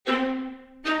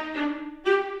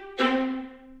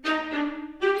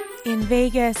In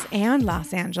Vegas and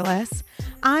Los Angeles,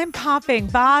 I'm popping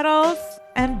bottles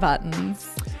and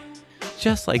buttons.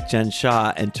 Just like Jen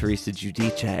Shaw and Teresa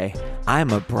Giudice,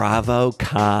 I'm a Bravo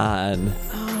con.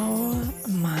 Oh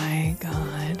my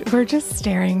God. We're just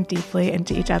staring deeply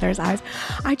into each other's eyes.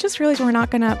 I just realized we're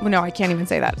not gonna, no, I can't even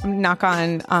say that. Knock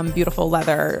on beautiful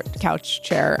leather couch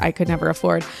chair I could never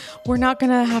afford. We're not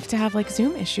gonna have to have like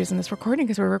Zoom issues in this recording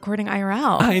because we're recording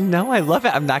IRL. I know, I love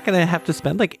it. I'm not gonna have to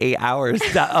spend like 8 hours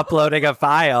uploading a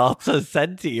file to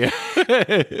send to you.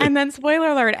 And then spoiler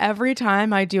alert, every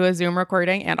time I do a Zoom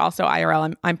recording and also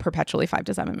IRL, I'm perpetually 5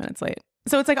 to 7 minutes late.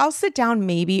 So it's like I'll sit down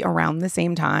maybe around the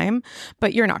same time,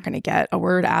 but you're not going to get a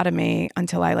word out of me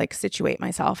until I like situate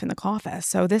myself in the office.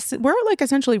 So we're like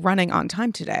essentially running on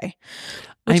time today,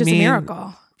 which is a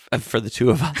miracle. For the two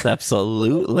of us,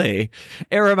 absolutely.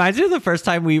 It reminds me of the first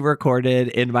time we recorded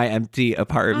in my empty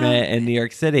apartment in New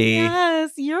York City.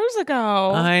 Yes, years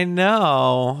ago. I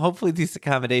know. Hopefully these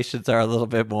accommodations are a little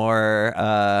bit more...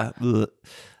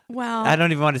 well, I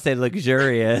don't even want to say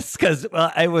luxurious because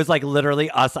it was like literally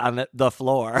us on the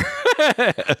floor.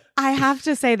 I have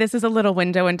to say this is a little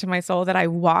window into my soul that I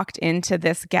walked into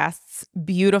this guest's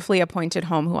beautifully appointed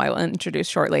home, who I will introduce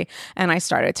shortly, and I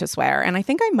started to swear. And I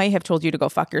think I might have told you to go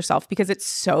fuck yourself because it's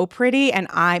so pretty. And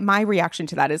my reaction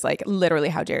to that is like, literally,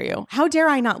 how dare you? How dare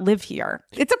I not live here?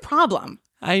 It's a problem.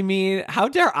 I mean, how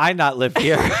dare I not live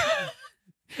here?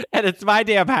 And it's my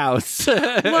damn house.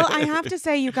 Well, I have to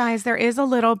say, you guys, there is a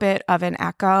little bit of an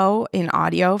echo in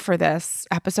audio for this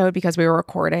episode because we were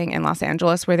recording in Los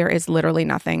Angeles where there is literally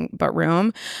nothing but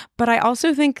room. But I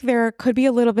also think there could be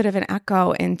a little bit of an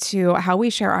echo into how we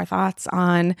share our thoughts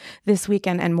on this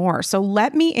weekend and more. So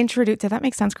let me introduce, did that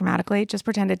make sense grammatically? Just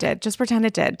pretend it did. Just pretend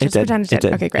it did. Just pretend it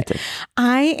did. Okay, great.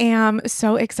 I am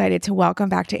so excited to welcome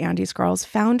back to Andy's Girls,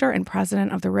 founder and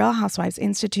president of the Real Housewives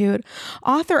Institute,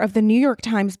 author of the New York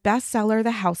Times bestseller, The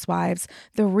Housewives,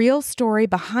 the real story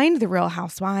behind the Real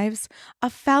Housewives, a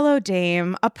fellow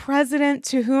dame, a president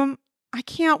to whom I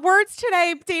can't words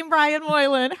today, Dame Brian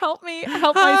Moylan. Help me,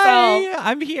 help myself.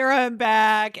 Hi, I'm here, I'm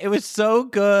back. It was so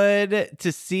good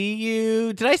to see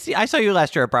you. I saw you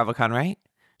last year at BravoCon, right?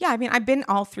 Yeah, I mean, I've been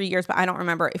all 3 years, but I don't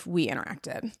remember if we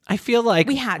interacted. I feel like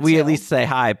we at least say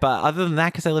hi. But other than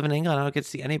that, because I live in England, I don't get to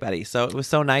see anybody. So it was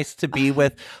so nice to be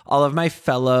with all of my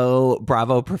fellow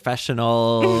Bravo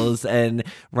professionals and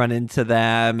run into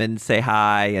them and say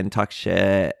hi and talk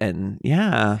shit. And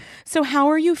yeah. So how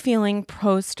are you feeling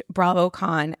post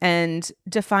BravoCon, and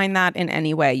define that in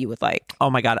any way you would like?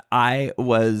 Oh my God, I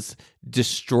was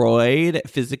destroyed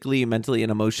physically, mentally,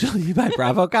 and emotionally by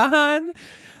BravoCon.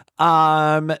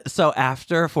 So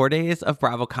after 4 days of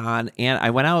BravoCon, and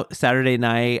I went out Saturday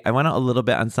night, I went out a little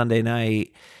bit on Sunday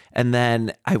night, and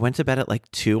then I went to bed at like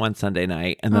 2 on Sunday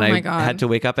night, and then I had to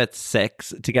wake up at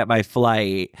 6 to get my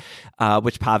flight,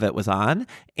 which Pavitt was on,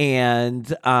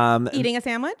 and eating a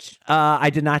sandwich?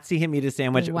 I did not see him eat a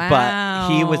sandwich,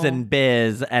 but he was in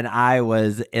biz, and I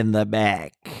was in the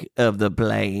back of the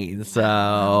plane,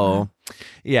 so...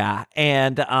 Yeah.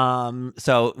 And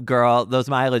so, girl, those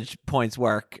mileage points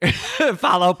work.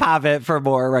 Follow Pavitt for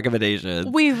more recommendations.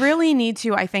 We really need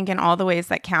to, I think, in all the ways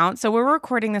that count. So we're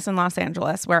recording this in Los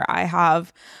Angeles, where I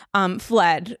have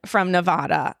fled from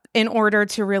Nevada in order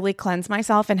to really cleanse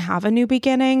myself and have a new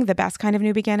beginning. The best kind of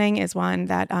new beginning is one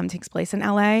that takes place in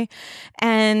LA.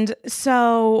 And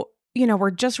so... you know,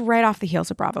 we're just right off the heels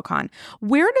of BravoCon.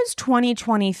 Where does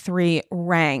 2023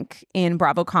 rank in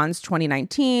BravoCon's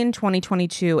 2019,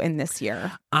 2022, and this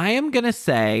year? I am going to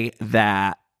say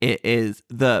that it is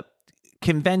the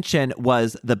convention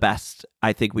was the best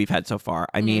I think we've had so far.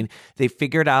 I mean, they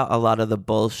figured out a lot of the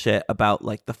bullshit about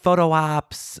like the photo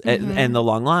ops and the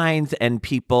long lines and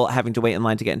people having to wait in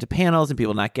line to get into panels and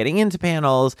people not getting into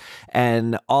panels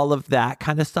and all of that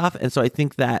kind of stuff. And so I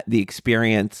think that the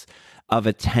experience of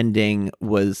attending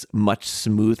was much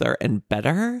smoother and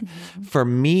better. For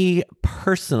me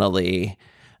personally,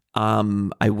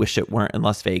 I wish it weren't in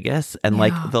Las Vegas, and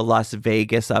like the Las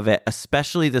Vegas of it,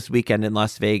 especially this weekend in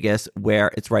Las Vegas,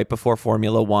 where it's right before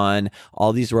Formula One.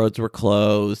 All these roads were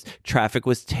closed. Traffic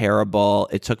was terrible.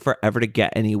 It took forever to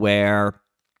get anywhere.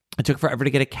 It took forever to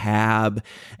get a cab.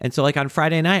 And so like on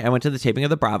Friday night, I went to the taping of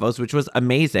the Bravos, which was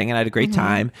amazing. And I had a great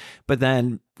time. But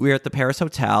then we were at the Paris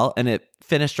Hotel and it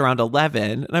finished around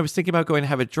 11. And I was thinking about going to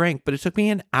have a drink, but it took me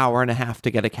an hour and a half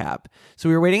to get a cab. So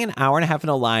we were waiting an hour and a half in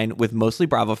a line with mostly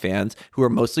Bravo fans who were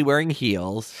mostly wearing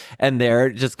heels. And they're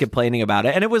just complaining about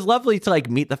it. And it was lovely to like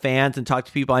meet the fans and talk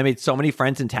to people. I made so many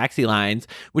friends in taxi lines,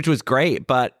 which was great.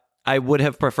 But I would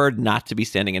have preferred not to be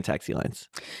standing in taxi lines.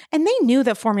 And they knew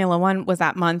that Formula One was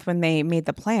that month when they made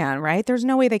the plan, right? There's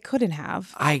no way they couldn't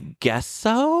have. I guess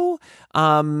so.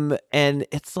 And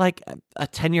it's like a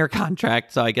 10-year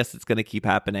contract, so I guess it's going to keep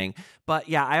happening. But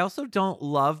yeah, I also don't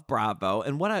love Bravo.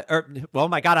 And oh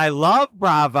my God, I love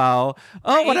Bravo.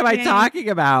 Oh, what am I talking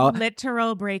about?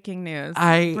 Literal breaking news.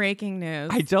 Breaking news.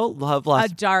 I don't love a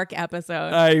dark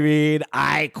episode. I mean,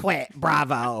 I quit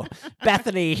Bravo.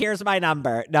 Bethany, here's my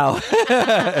number. No.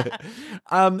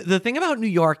 The thing about New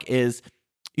York is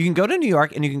you can go to New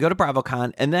York and you can go to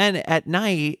BravoCon, and then at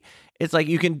night it's like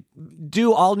you can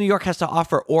do all New York has to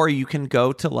offer, or you can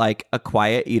go to like a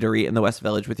quiet eatery in the West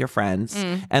Village with your friends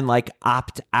and like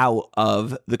opt out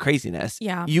of the craziness.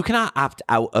 Yeah. You cannot opt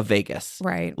out of Vegas.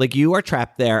 Right. Like you are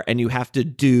trapped there and you have to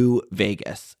do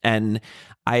Vegas. And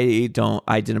I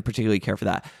didn't particularly care for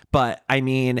that. But I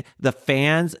mean, the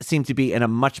fans seem to be in a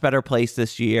much better place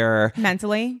this year.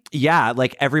 Mentally? Yeah.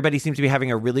 Like everybody seems to be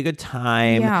having a really good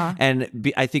time. Yeah.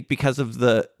 And I think because of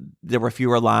there were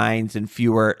fewer lines and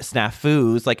fewer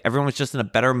snafus, like everyone was just in a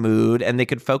better mood and they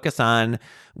could focus on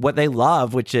what they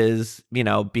love, which is, you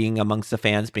know, being amongst the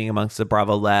fans, being amongst the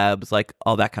Bravo Lebs, like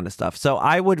all that kind of stuff. So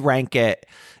I would rank it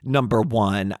number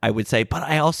one, I would say. But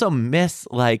I also miss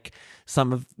like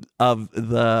some of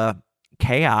the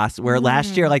chaos where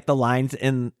last year, like the lines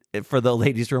for the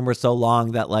ladies' room were so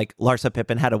long that like Larsa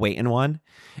Pippen had to wait in one.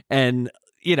 And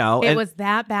you know, it was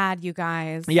that bad, you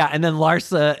guys. Yeah. And then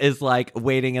Larsa is like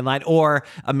waiting in line, or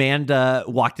Amanda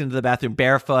walked into the bathroom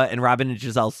barefoot and Robin and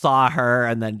Giselle saw her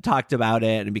and then talked about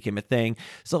it and it became a thing.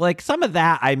 So like some of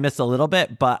that I miss a little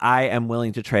bit, but I am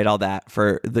willing to trade all that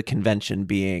for the convention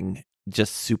being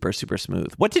just super, super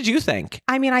smooth. What did you think?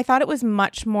 I mean, I thought it was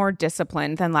much more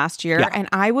disciplined than last year. Yeah. And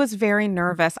I was very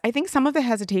nervous. I think some of the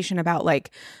hesitation about like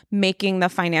making the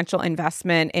financial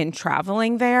investment in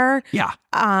traveling there. Yeah.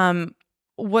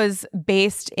 Was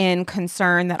based in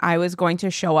concern that I was going to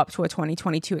show up to a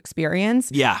 2022 experience.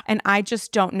 Yeah. And I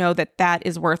just don't know that that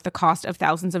is worth the cost of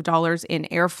thousands of dollars in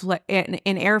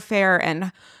airfare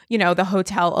and, you know, the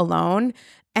hotel alone.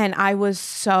 And I was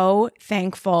so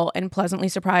thankful and pleasantly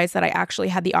surprised that I actually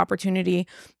had the opportunity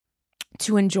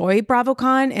to enjoy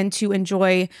BravoCon and to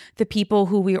enjoy the people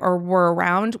who were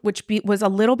around, which was a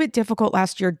little bit difficult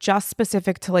last year, just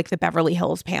specific to like the Beverly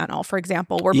Hills panel, for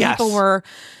example, where people were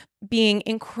being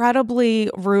incredibly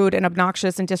rude and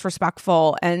obnoxious and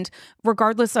disrespectful. And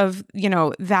regardless of, you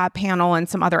know, that panel and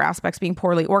some other aspects being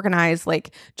poorly organized, like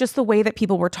just the way that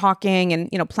people were talking and,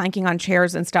 you know, planking on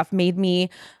chairs and stuff made me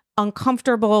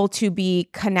uncomfortable to be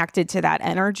connected to that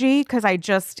energy because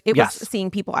was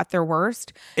seeing people at their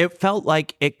worst. It felt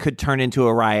like it could turn into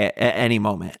a riot at any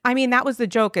moment. I mean, that was the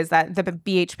joke, is that the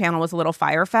BH panel was a little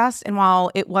fire fest. And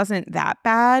while it wasn't that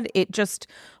bad, it just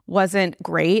wasn't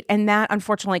great. And that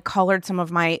unfortunately colored some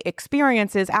of my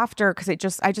experiences after,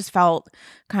 because I just felt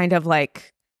kind of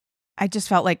like, I just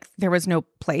felt like there was no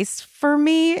place for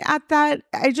me at that.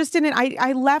 I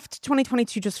left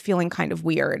 2022 just feeling kind of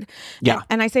weird. Yeah.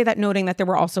 And I say that noting that there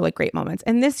were also like great moments.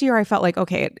 And this year I felt like,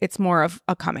 okay, it's more of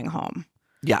a coming home.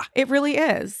 Yeah. It really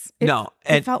is.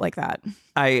 It felt like that.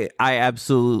 I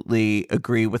absolutely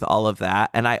agree with all of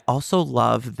that. And I also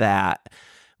love that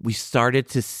we started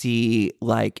to see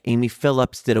like Amy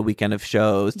Phillips did a weekend of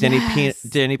shows.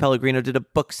 Danny Pellegrino did a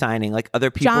book signing. Like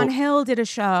other people. John Hill did a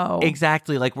show.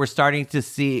 Exactly. Like we're starting to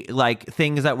see like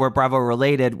things that were Bravo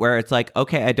related where it's like,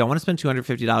 okay, I don't want to spend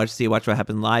 $250 to see Watch What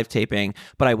Happened live taping,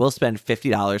 but I will spend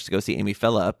 $50 to go see Amy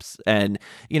Phillips. And,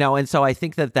 you know, and so I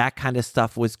think that kind of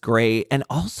stuff was great. And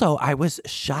also I was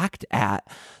shocked at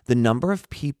the number of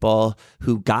people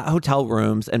who got hotel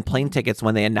rooms and plane tickets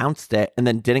when they announced it and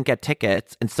then didn't get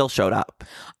tickets and still showed up.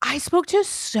 I spoke to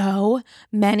so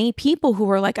many people who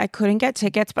were like, I couldn't get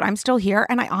tickets, but I'm still here.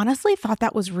 And I honestly thought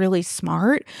that was really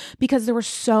smart because there was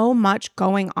so much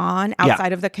going on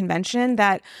outside of the convention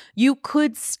that you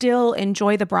could still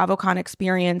enjoy the BravoCon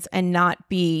experience and not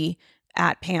be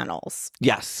at panels.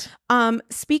 Yes.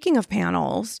 Speaking of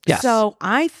panels, yes. So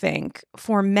I think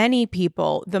for many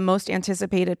people, the most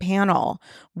anticipated panel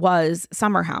was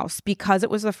Summer House because it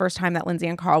was the first time that Lindsay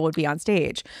and Carl would be on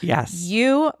stage. Yes.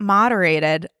 You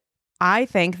moderated, I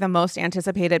think, the most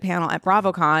anticipated panel at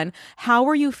BravoCon. How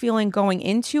were you feeling going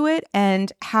into it, and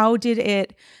how did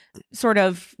it sort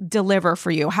of deliver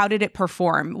for you? How did it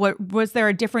perform? Was there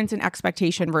a difference in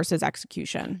expectation versus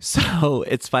execution? So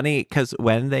it's funny because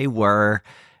when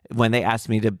they asked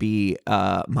me to be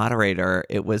a moderator,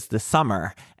 it was the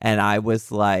summer, and I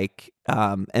was like,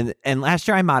 and last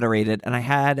year I moderated, and I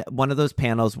had one of those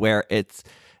panels where it's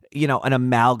an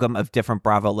amalgam of different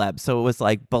Bravo Labs. So it was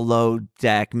like Below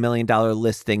Deck, $1 Million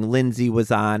Listing. Lindsay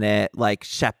was on it. Like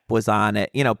Shep was on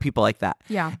it. People like that.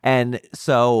 Yeah. And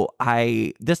so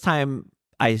this time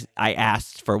I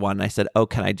asked for one. I said, "Oh,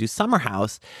 can I do Summer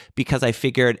House?" Because I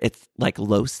figured it's like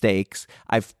low stakes.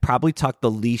 I've probably talked the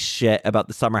least shit about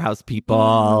the Summer House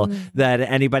people than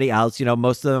anybody else.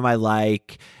 Most of them I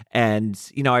like. And,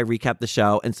 I recapped the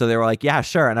show. And so they were like, "Yeah,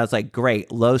 sure." And I was like,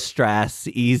 "Great, low stress,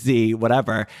 easy,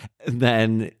 whatever." And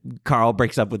then Carl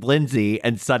breaks up with Lindsay.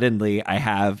 And suddenly I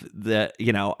have the,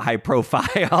 high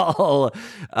profile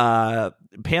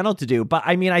panel to do. But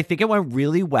I mean, I think it went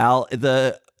really well.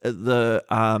 The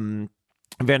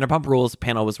Vanderpump Rules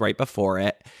panel was right before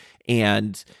it.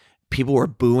 And people were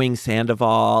booing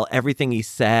Sandoval, everything he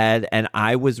said. And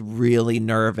I was really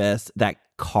nervous that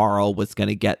Carl was going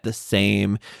to get the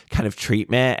same kind of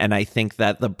treatment. And I think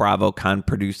that the BravoCon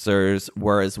producers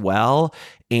were as well.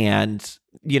 And,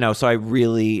 so I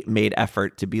really made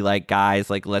effort to be like, guys,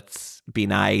 like, let's be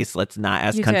nice. Let's not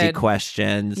ask cunty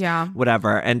questions. Yeah.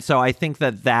 Whatever. And so I think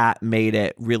that made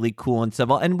it really cool and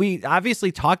civil. And we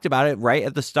obviously talked about it right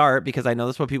at the start because I know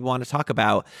that's what people want to talk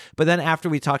about. But then after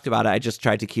we talked about it, I just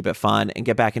tried to keep it fun and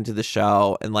get back into the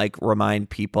show and like remind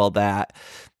people that,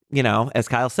 as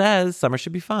Kyle says, summer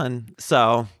should be fun.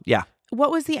 So, yeah.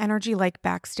 What was the energy like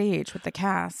backstage with the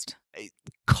cast?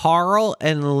 Carl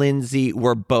and Lindsay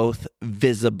were both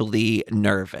visibly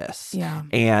nervous. Yeah.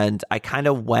 And I kind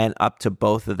of went up to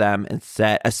both of them and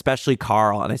said, especially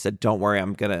Carl, and I said, "Don't worry,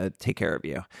 I'm going to take care of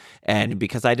you." And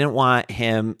because I didn't want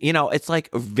him, it's like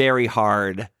very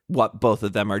hard what both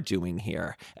of them are doing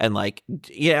here. And like,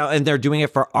 and they're doing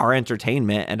it for our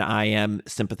entertainment. And I am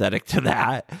sympathetic to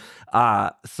that.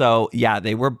 So yeah,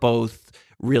 they were both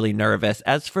really nervous.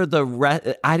 As for the rest,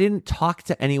 I didn't talk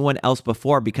to anyone else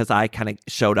before because I kind of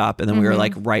showed up and then we were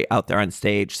like right out there on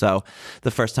stage. So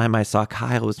the first time I saw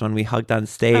Kyle was when we hugged on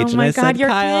stage. Oh my and I God, said, you're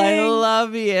 "Kyle, king." I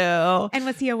love you." And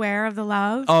was he aware of the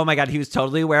love? Oh my God, he was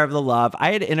totally aware of the love.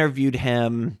 I had interviewed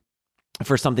him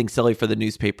for something silly for the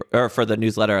newspaper or for the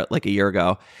newsletter like a year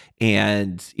ago.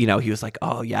 And, he was like,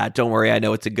 "Oh yeah, don't worry. I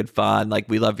know it's a good fun. Like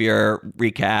we love your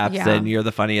recaps and you're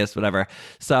the funniest, whatever."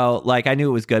 So like, I knew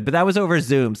it was good, but that was over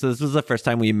Zoom. So this was the first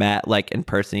time we met like in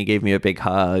person. He gave me a big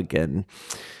hug and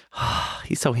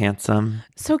he's so handsome.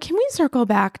 So can we circle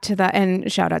back to the,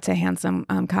 and shout out to handsome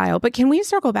Kyle, but can we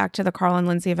circle back to the Carl and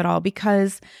Lindsay of it all?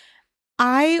 Because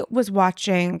I was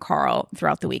watching Carl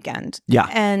throughout the weekend. Yeah.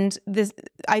 And this,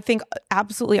 I think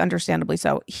absolutely understandably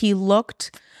so. He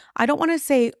looked, I don't want to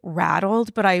say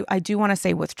rattled, but I do want to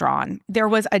say withdrawn. There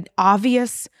was an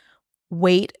obvious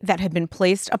weight that had been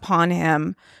placed upon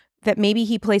him that maybe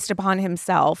he placed upon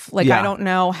himself. Like, I don't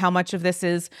know how much of this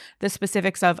is the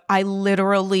specifics of, I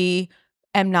literally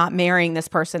am not marrying this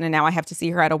person and now I have to see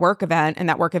her at a work event, and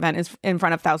that work event is in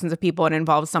front of thousands of people and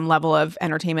involves some level of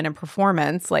entertainment and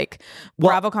performance. Like,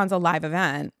 BravoCon's a live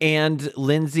event. And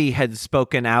Lindsay had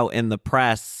spoken out in the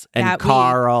press and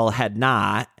Carl had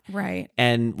not. Right.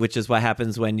 And which is what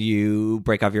happens when you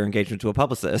break off your engagement to a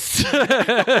publicist.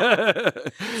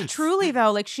 Truly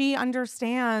though, like, she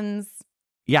understands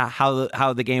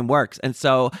how the game works. And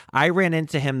so I ran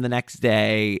into him the next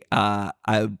day.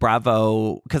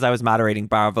 Bravo, because I was moderating,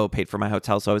 Bravo paid for my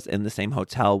hotel. So I was in the same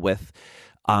hotel with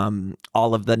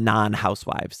all of the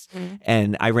non-housewives.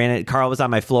 And Carl was on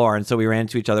my floor. And so we ran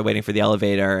into each other waiting for the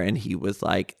elevator. And he was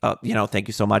like, "Oh, thank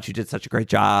you so much. You did such a great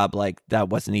job. Like, that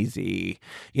wasn't easy."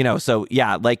 So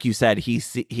yeah, like you said,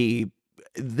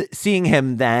 seeing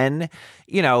him then,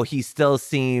 he still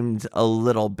seemed a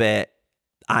little bit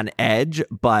on edge,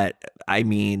 but I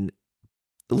mean,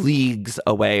 leagues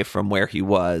away from where he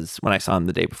was when I saw him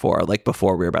the day before, like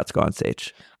before we were about to go on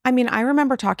stage. I mean, I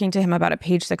remember talking to him about a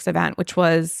Page Six event, which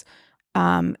was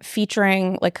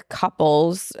featuring like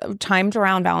couples timed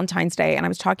around Valentine's Day. And I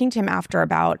was talking to him after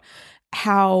about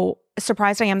how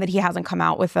surprised I am that he hasn't come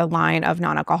out with a line of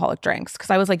non-alcoholic drinks. Because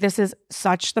I was like, this is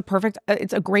such the perfect,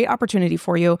 it's a great opportunity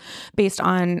for you based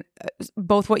on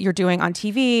both what you're doing on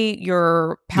TV,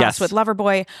 your past with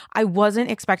Loverboy. I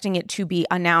wasn't expecting it to be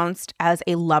announced as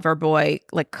a Loverboy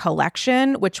like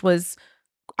collection, which was,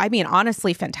 I mean,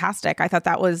 honestly fantastic. I thought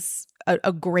that was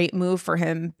a great move for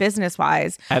him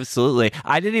business-wise. Absolutely.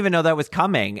 I didn't even know that was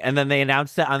coming. And then they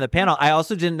announced it on the panel. I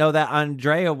also didn't know that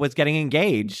Andrea was getting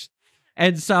engaged.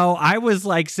 And so I was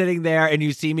like sitting there and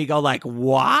you see me go like,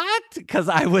 "What?" Because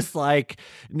I was like,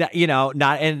 not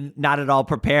at all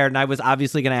prepared. And I was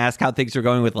obviously going to ask how things were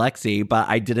going with Lexi, but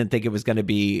I didn't think it was going to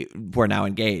be, we're now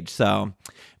engaged. So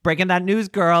breaking that news,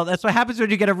 girl. That's what happens when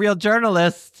you get a real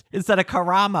journalist instead of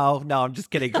Karamo. No, I'm just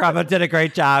kidding. Karamo did a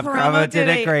great job. Karamo did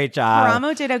a great job.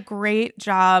 Karamo did a great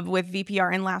job with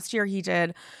VPR. And last year he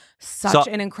did such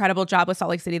an incredible job with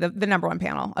Salt Lake City, the number one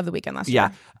panel of the weekend last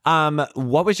year. Yeah.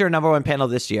 What was your number one panel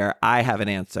this year? I have an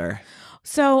answer.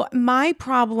 So my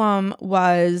problem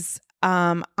was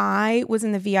I was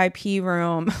in the VIP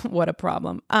room. What a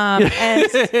problem. And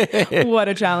what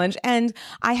a challenge. And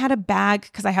I had a bag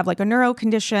because I have like a neuro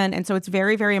condition. And so it's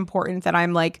very, very important that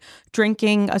I'm like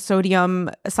drinking a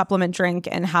sodium supplement drink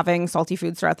and having salty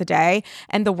foods throughout the day.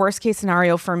 And the worst case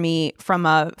scenario for me from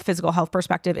a physical health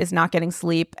perspective is not getting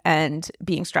sleep and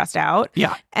being stressed out.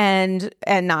 Yeah. And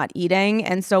not eating.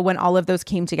 And so when all of those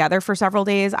came together for several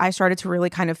days, I started to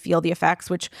really kind of feel the effects,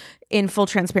 which in full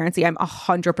transparency, I'm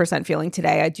 100% feeling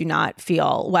today. I do not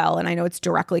feel well. And I know it's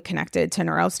directly connected to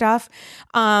neuro stuff.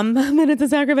 But it's a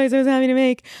sacrifice I was having to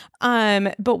make.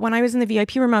 But when I was in the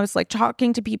VIP room, I was like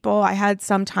talking to people. I had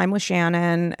some time with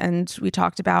Shannon and we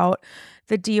talked about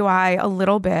the DUI a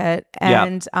little bit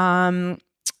and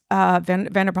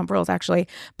Vanderpump Rules actually.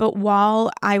 But while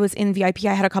I was in VIP,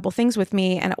 I had a couple things with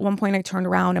me. And at one point I turned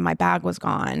around and my bag was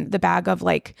gone, the bag of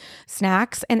like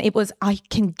snacks. And it was, I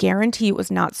can guarantee it was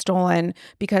not stolen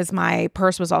because my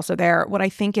purse was also there. What I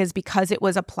think is because it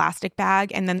was a plastic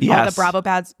bag and then all the Bravo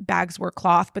bags were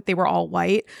cloth, but they were all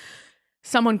white.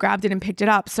 Someone grabbed it and picked it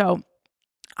up. So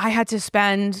I had to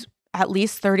spend at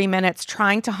least 30 minutes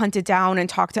trying to hunt it down and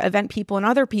talk to event people and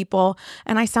other people.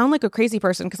 And I sound like a crazy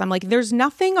person because I'm like, there's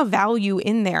nothing of value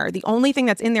in there. The only thing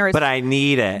that's in there is... But I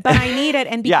need it.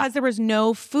 And because there was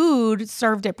no food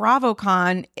served at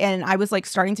BravoCon and I was like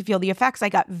starting to feel the effects, I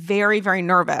got very, very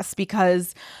nervous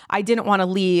because I didn't want to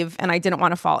leave and I didn't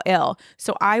want to fall ill.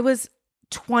 So I was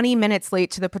 20 minutes late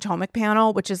to the Potomac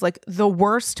panel, which is like the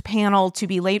worst panel to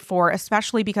be late for,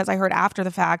 especially because I heard after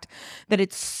the fact that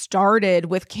it started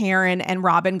with Karen and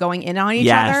Robin going in on each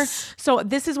other. So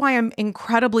this is why I'm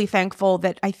incredibly thankful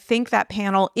that I think that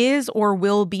panel is or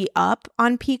will be up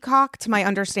on Peacock, to my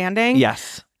understanding.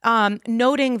 Yes.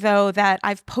 Noting though that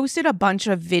I've posted a bunch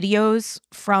of videos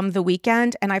from the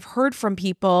weekend and I've heard from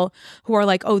people who are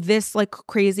like, oh, this like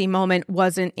crazy moment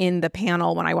wasn't in the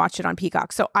panel when I watched it on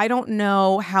Peacock. So I don't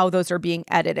know how those are being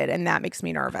edited and that makes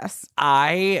me nervous.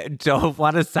 I don't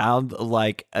want to sound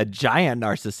like a giant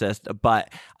narcissist,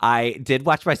 but I did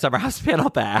watch my Summer House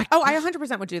panel back. Oh, I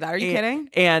 100% would do that. Are you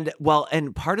kidding? And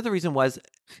part of the reason was...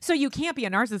 So you can't be a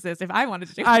narcissist if I wanted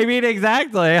to do it. I mean,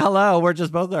 exactly. Hello, we're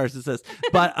just both narcissists.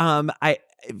 But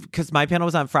because my panel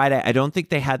was on Friday, I don't think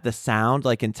they had the sound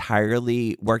like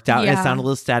entirely worked out. And it sounded a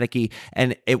little staticky.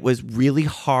 And it was really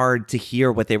hard to hear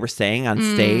what they were saying on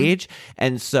stage.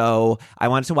 And so I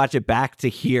wanted to watch it back to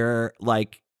hear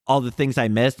like all the things I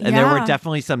missed. And there were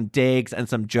definitely some digs and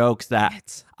some jokes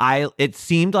that it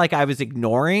seemed like I was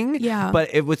ignoring. Yeah.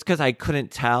 But it was because I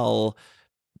couldn't tell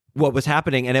what was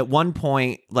happening. And at one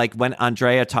point, like when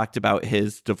Andrea talked about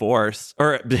his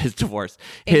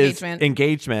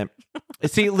engagement.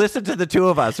 See, listen to the two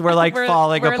of us. We're like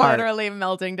falling apart. We're literally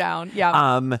melting down.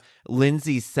 Yeah.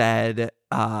 Lindsay said,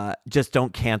 just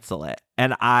don't cancel it.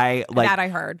 And I like that I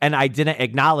heard. And I didn't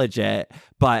acknowledge it,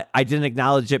 but I didn't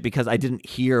acknowledge it because I didn't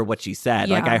hear what she said.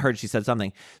 Yeah. Like I heard she said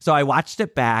something. So I watched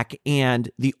it back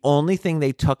and the only thing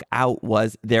they took out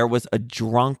was there was a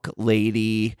drunk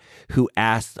lady who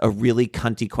asked a really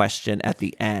cunty question at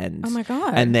the end. Oh my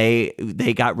God. And they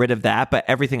got rid of that, but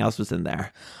everything else was in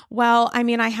there. Well, I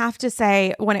mean, I have to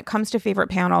say when it comes to favorite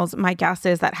panels, my guess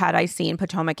is that had I seen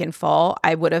Potomac in full,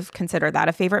 I would have considered that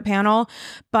a favorite panel.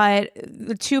 But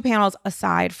the two panels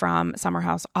aside from Summer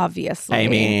House, obviously,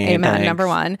 Amen, thanks. Number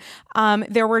one,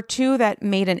 there were two that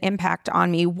made an impact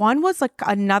on me. One was like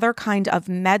another kind of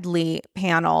medley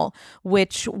panel,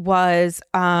 which was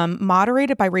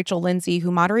moderated by Rachel Lindsay,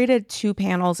 who moderated two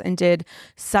panels and did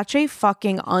such a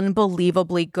fucking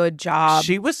unbelievably good job.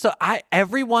 She was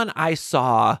everyone I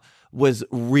saw was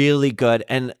really good.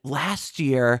 And last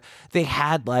year they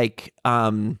had like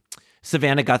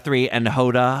Savannah Guthrie and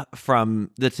Hoda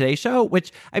from the Today Show,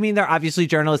 which, I mean, they're obviously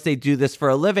journalists. They do this for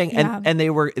a living. And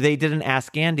they did an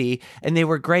Ask Andy and they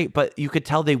were great, but you could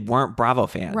tell they weren't Bravo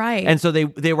fans. Right. And so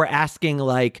they were asking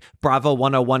like Bravo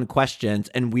 101 questions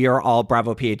and we are all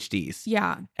Bravo PhDs.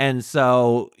 Yeah. And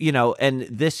so, and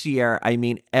this year, I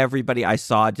mean, everybody I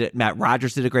saw Matt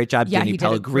Rogers did a great job. Danny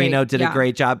Pellegrino did a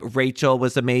great job. Rachel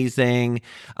was amazing.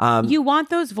 You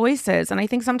want those voices. And I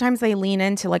think sometimes they lean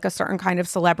into like a certain kind of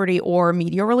celebrity or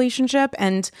media relationship.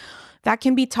 And that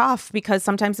can be tough because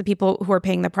sometimes the people who are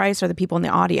paying the price are the people in the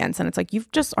audience. And it's like,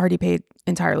 you've just already paid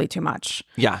entirely too much.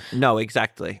 Yeah, no,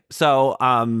 exactly. So,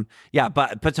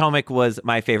 but Potomac was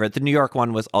my favorite. The New York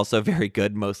one was also very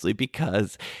good, mostly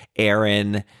because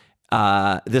Aaron,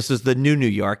 this was the New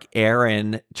York.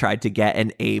 Aaron tried to get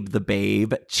an Abe the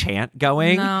Babe chant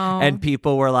going, and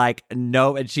people were like,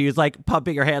 no. And she was like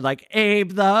pumping her hand like,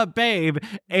 Abe the Babe,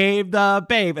 Abe the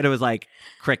Babe. And it was like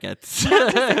crickets.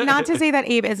 Not to say that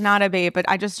Abe is not a babe, but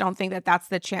I just don't think that that's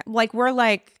the chant. Like, we're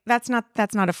like, that's not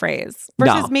a phrase.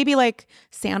 Versus maybe like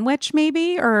sandwich,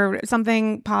 maybe, or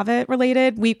something Pavitt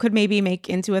related, we could maybe make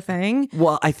into a thing.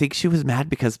 Well, I think she was mad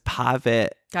because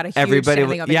Pavitt got a huge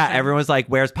standing ovation. Everyone was like,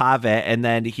 where's Pavitt? And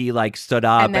then he like stood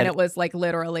up. And then it was like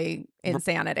literally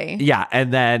insanity. Yeah.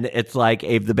 And then it's like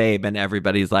Abe the Babe and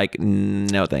everybody's like,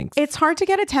 no thanks. It's hard to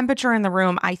get a temperature in the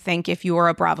room, I think, if you are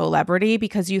a Bravo celebrity,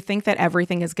 because you think that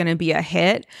everything is going to be a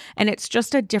hit. And it's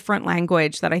just a different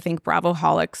language that I think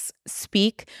Bravo-holics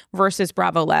speak versus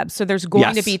Bravo Lebs. So there's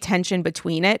going to be tension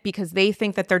between it because they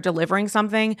think that they're delivering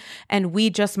something and we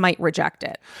just might reject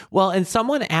it. Well, and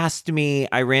someone asked me,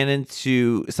 I ran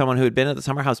into someone who had been at the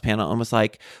Summer House panel and was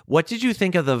like, what did you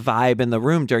think of the vibe in the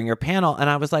room during your panel? And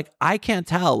I was like, I can't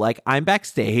tell. Like, I'm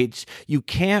backstage. You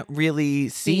can't really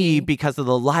see because of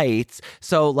the lights.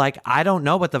 So like, I don't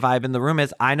know what the vibe in the room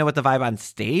is. I know what the vibe on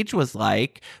stage was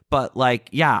like, but like,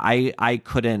 yeah, I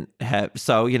couldn't have.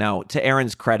 So, you know, to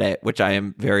Aaron's credit, which I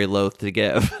am very loath to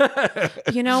give.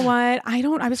 You know what?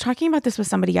 I was talking about this with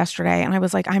somebody yesterday and I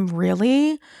was like, I'm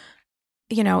really,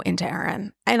 into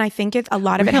Aaron. And I think a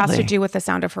lot of it has to do with the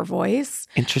sound of her voice.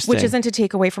 Interesting. Which isn't to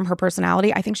take away from her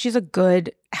personality. I think she's a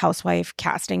good housewife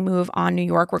casting move on New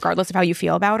York, regardless of how you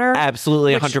feel about her.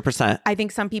 Absolutely, 100%. I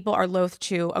think some people are loath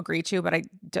to agree to, but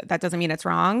that doesn't mean it's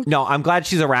wrong. No, I'm glad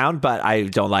she's around, but I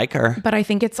don't like her. But I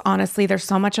think it's honestly, there's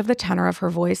so much of the tenor of her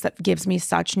voice that gives me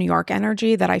such New York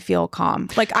energy that I feel calm.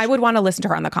 Like, I would want to listen to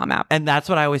her on the Calm app. And that's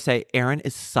what I always say. Aaron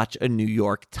is such a New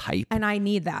York type. And I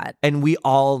need that. And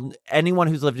anyone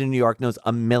who's lived in New York knows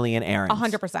a million Aarons.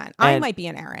 100%. I might be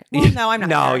an Aaron. Well, no, I'm not.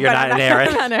 No, you're not an Aaron.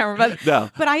 I'm not an Aaron. But, no.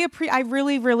 But I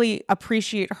really, really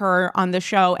appreciate her on the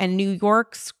show. And New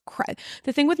York's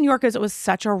the thing with New York is it was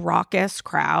such a raucous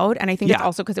crowd. And I think it's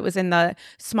also because it was in the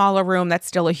smaller room that's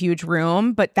still a huge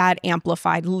room, but that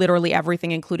amplified literally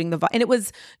everything, including the and it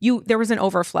was there was an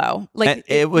overflow. Like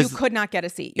you could not get a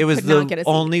seat. It was the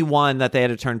only one that they had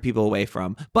to turn people away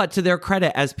from. But to their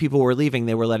credit, as people were leaving,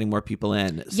 they were letting more people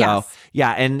in. So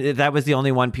yeah, and that was the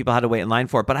only one people had to wait in line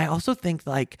for. But I also think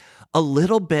like a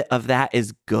little bit of that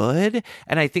is good.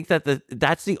 And I think that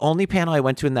that's the only panel I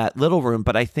went to in that little room.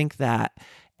 But I think that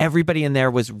everybody in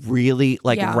there was really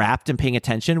wrapped and paying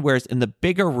attention. Whereas in the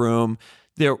bigger room,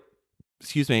 there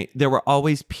were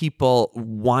always people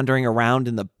wandering around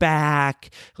in the back,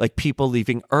 like people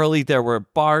leaving early. There were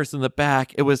bars in the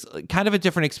back. It was kind of a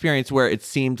different experience where it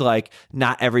seemed like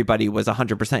not everybody was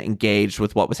 100% engaged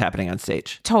with what was happening on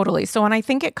stage. Totally. So when I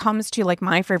think it comes to like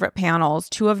my favorite panels,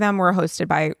 two of them were hosted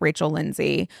by Rachel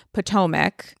Lindsay,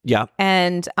 Potomac. Yeah.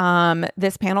 And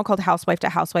this panel called Housewife to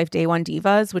Housewife Day One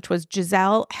Divas, which was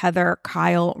Giselle, Heather,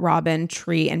 Kyle, Robin,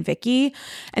 Tree, and Vicky.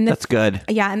 And that's good.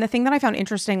 Yeah. And the thing that I found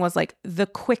interesting was like the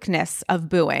quickness of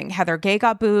booing. Heather Gay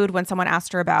got booed when someone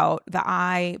asked her about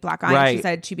the black eye. Right. She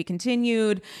said to be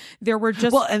continued. There were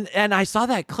just and I saw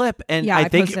that clip and I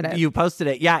think you posted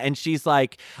it. Yeah, and she's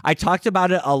like, I talked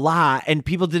about it a lot, and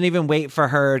people didn't even wait for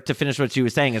her to finish what she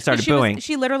was saying and started booing.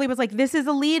 She literally was like, "This is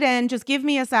a lead-in. Just give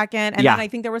me a second." And then I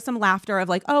think there was some laughter of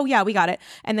like, "Oh yeah, we got it."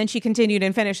 And then she continued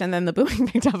and finished, and then the booing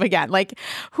picked up again. Like,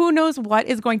 who knows what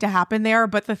is going to happen there?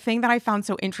 But the thing that I found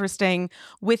so interesting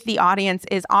with the audience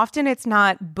is often it's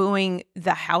not booing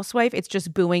the housewife, it's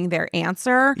just booing their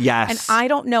answer. Yes. And I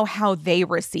don't know how they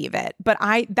receive it, but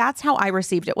that's how I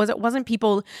received it. It wasn't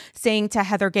people saying to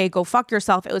Heather Gay, "Go fuck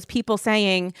yourself." It was people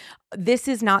saying, "This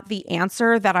is not the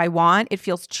answer that I want. It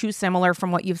feels too similar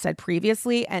from what you've said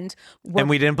previously." And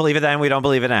we didn't believe it then, we don't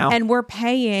believe it now. And we're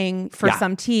paying for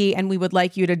some tea and we would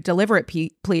like you to deliver it,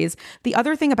 please. The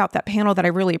other thing about that panel that I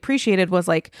really appreciated was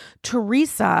like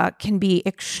Teresa can be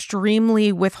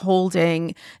extremely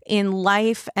withholding in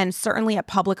life and certainly at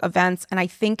public events. And I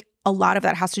think a lot of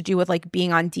that has to do with like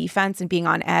being on defense and being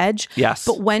on edge. Yes.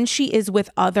 But when she is with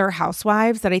other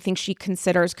housewives that I think she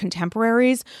considers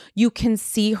contemporaries, you can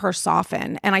see her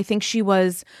soften. And I think she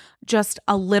was just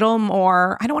a little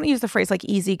more, I don't want to use the phrase like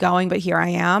easygoing, but here I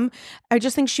am. I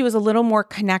just think she was a little more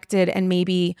connected and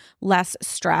maybe less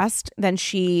stressed than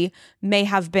she may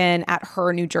have been at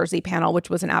her New Jersey panel, which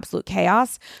was an absolute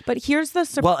chaos. But here's the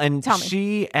well, and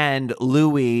she and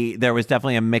Louis, there was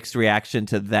definitely a mixed reaction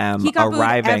to them he got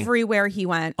arriving booed everywhere he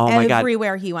went. Oh my God.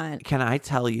 Everywhere he went. Can I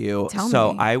tell you? Tell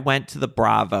so me. I went to the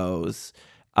Bravos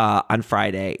on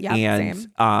Friday, Yep, and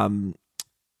same.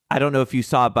 I don't know if you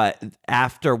saw, but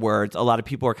afterwards, a lot of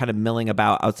people were kind of milling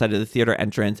about outside of the theater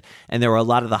entrance, and there were a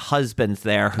lot of the husbands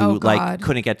there who like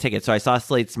couldn't get tickets. So I saw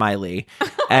Slade Smiley,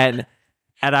 and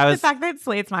I was the fact that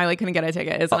Slade Smiley couldn't get a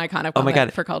ticket is an iconic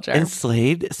moment for culture. And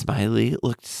Slade Smiley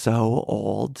looked so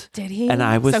old. Did he? And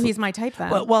I was so he's my type then.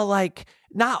 Well, like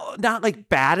not like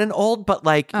bad and old, but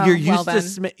like you're used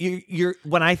to you're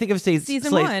when I think of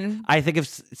season one, I think of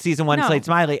season one Slade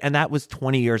Smiley, and that was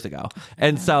 20 years ago.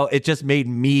 And so it just made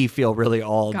me feel really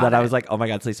old. I was like, oh my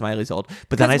God, Slade Smiley's old.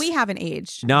 But then we haven't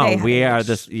aged. No, we are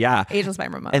this ageless by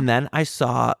remote. And then I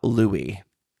saw Louis,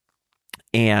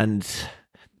 and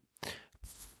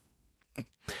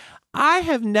I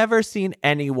have never seen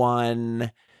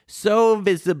anyone so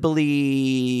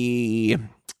visibly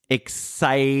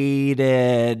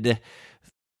excited,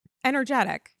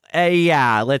 energetic.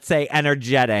 Let's say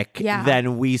energetic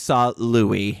than we saw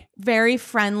Louis. Very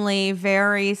friendly,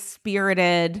 very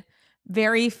spirited,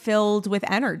 very filled with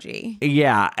energy.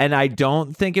 Yeah, and I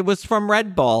don't think it was from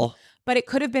Red Bull. But it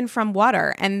could have been from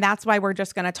water. And that's why we're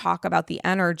just going to talk about the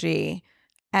energy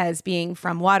as being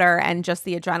from water and just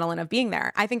the adrenaline of being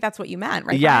there. I think that's what you meant,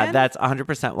 right? Yeah, Brian? that's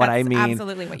 100% what I mean.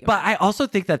 Absolutely what you meant. But I also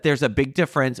think that there's a big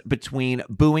difference between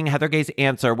booing Heather Gay's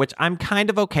answer, which I'm kind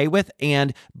of okay with,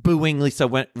 and booing Lisa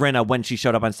Rinna when she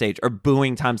showed up on stage, or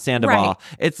booing Tom Sandoval. Right.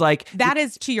 It's like that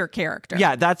is to your character.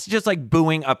 Yeah, that's just like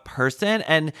booing a person.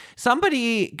 And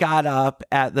somebody got up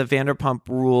at the Vanderpump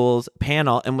Rules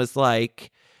panel and was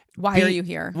like, why are you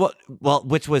here? Well,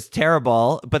 which was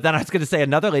terrible. But then I was going to say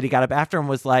another lady got up after and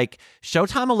was like, show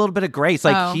Tom a little bit of grace.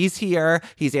 Like, he's here.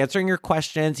 He's answering your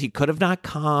questions. He could have not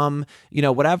come,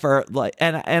 whatever. Like,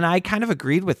 and I kind of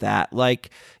agreed with that. Like,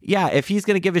 yeah, if he's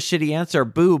going to give a shitty answer,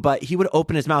 boo. But he would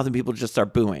open his mouth and people just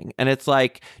start booing. And it's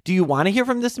like, do you want to hear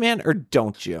from this man or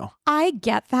don't you? I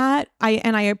get that.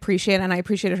 I appreciate it. And I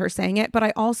appreciated her saying it. But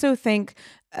I also think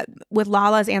with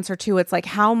Lala's answer too, it's like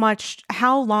how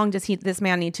long does this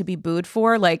man need to be booed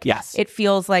for? Like, yes, it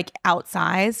feels like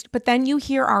outsized. But then you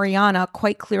hear Ariana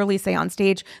quite clearly say on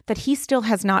stage that he still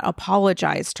has not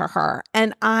apologized to her.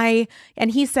 And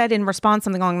he said in response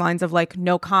something along the lines of like,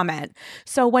 no comment.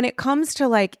 So when it comes to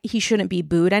like, he shouldn't be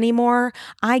booed anymore,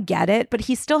 I get it, but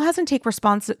he still hasn't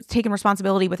taken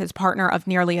responsibility with his partner of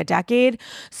nearly a decade.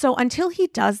 So until he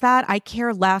does that, I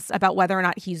care less about whether or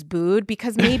not he's booed,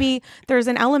 because maybe there's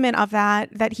an element of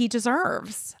that he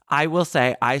deserves. I will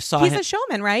say I saw He's him. a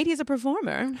showman, right? He's a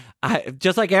performer.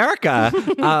 Just like Erica.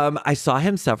 I saw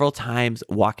him several times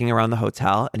walking around the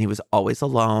hotel, and he was always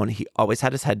alone. He always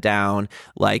had his head down.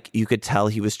 Like, you could tell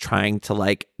he was trying to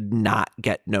like not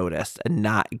get noticed and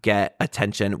not get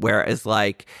attention. Whereas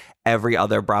like every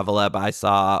other Bravoleb I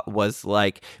saw was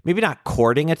like maybe not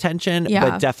courting attention,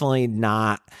 but definitely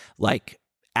not like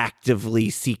actively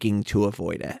seeking to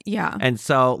avoid it. Yeah. And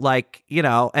so like,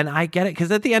 and I get it,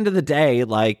 because at the end of the day,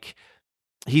 like,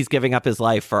 he's giving up his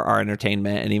life for our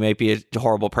entertainment, and he may be a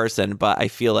horrible person, but I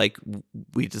feel like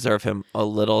we deserve him a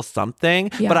little something.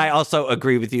 Yeah. But I also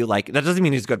agree with you, like, that doesn't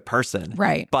mean he's a good person.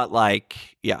 Right. But like,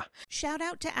 yeah. Shout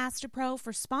out to Astapro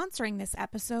for sponsoring this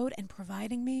episode and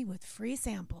providing me with free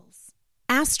samples.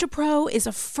 Astapro is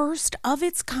a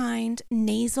first-of-its-kind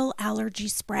nasal allergy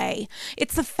spray.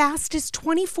 It's the fastest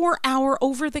 24-hour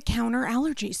over-the-counter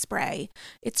allergy spray.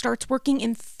 It starts working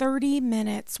in 30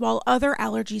 minutes, while other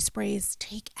allergy sprays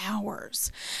take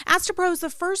hours. Astapro is the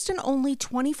first and only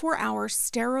 24-hour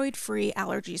steroid-free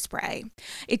allergy spray.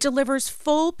 It delivers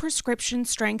full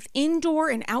prescription-strength indoor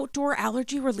and outdoor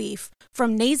allergy relief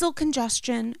from nasal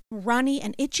congestion, runny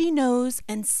and itchy nose,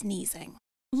 and sneezing.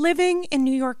 Living in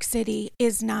New York City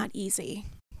is not easy.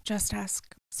 Just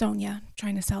ask Sonia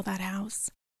trying to sell that house.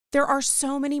 There are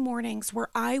so many mornings where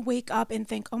I wake up and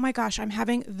think, oh my gosh, I'm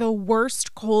having the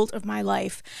worst cold of my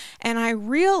life. And I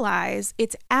realize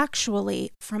it's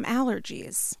actually from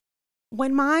allergies.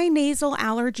 When my nasal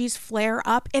allergies flare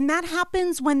up, and that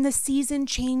happens when the season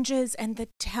changes and the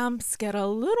temps get a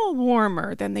little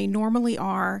warmer than they normally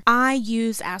are, I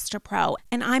use Astapro,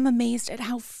 and I'm amazed at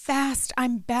how fast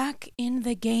I'm back in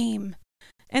the game.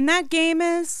 And that game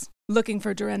is looking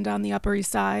for Dorinda on the Upper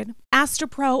East Side.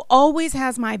 Astapro always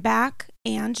has my back,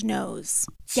 and nose.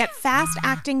 Get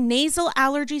fast-acting nasal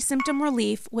allergy symptom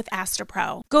relief with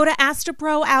Astapro. Go to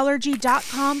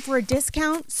astaproallergy.com for a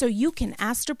discount so you can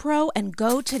Astapro and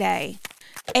go today.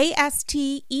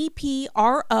 ASTEPRO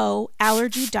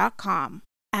allergy.com.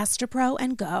 Astapro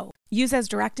and go. Use as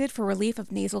directed for relief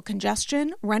of nasal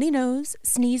congestion, runny nose,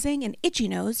 sneezing, and itchy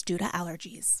nose due to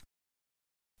allergies.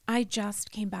 I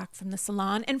just came back from the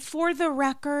salon, and for the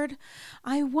record,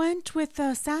 I went with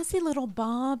a sassy little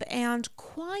bob and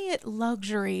quiet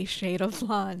luxury shade of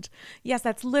blonde. Yes,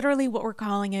 that's literally what we're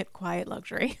calling it, quiet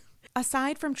luxury.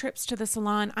 Aside from trips to the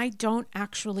salon, I don't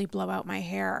actually blow out my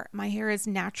hair. My hair is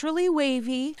naturally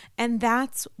wavy, and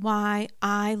that's why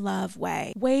I love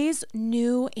Ouai. Ouai's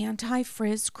new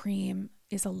anti-frizz cream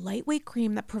is a lightweight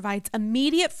cream that provides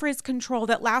immediate frizz control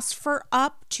that lasts for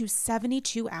up to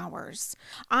 72 hours.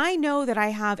 I know that I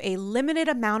have a limited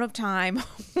amount of time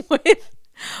with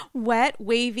wet,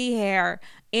 wavy hair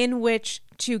in which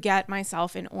to get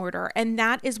myself in order. And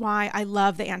that is why I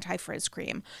love the anti-frizz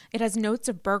cream. It has notes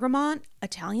of bergamot,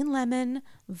 Italian lemon,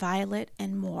 violet,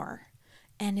 and more.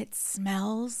 And it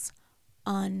smells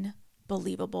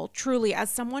unbelievable. Truly, as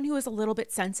someone who is a little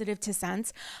bit sensitive to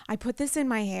scents, I put this in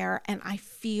my hair and I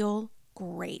feel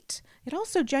great. It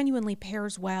also genuinely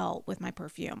pairs well with my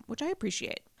perfume, which I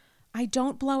appreciate. I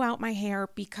don't blow out my hair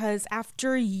because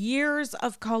after years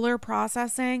of color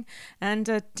processing and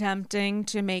attempting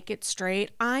to make it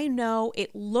straight, I know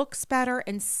it looks better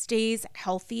and stays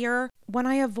healthier when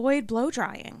I avoid blow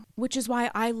drying, which is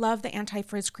why I love the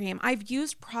anti-frizz cream. I've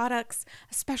used products,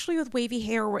 especially with wavy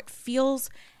hair, where it feels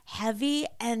heavy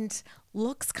and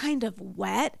looks kind of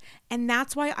wet, and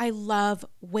that's why I love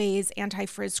Ouai's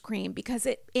anti-frizz cream, because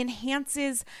it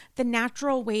enhances the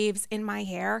natural waves in my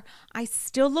hair. I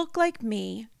still look like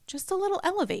me, just a little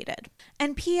elevated.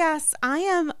 And P.S., I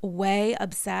am way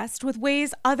obsessed with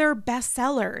Ouai's other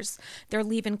bestsellers. Their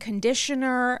leave-in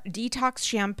conditioner, detox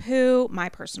shampoo, my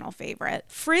personal favorite.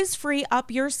 Frizz-free up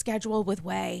your schedule with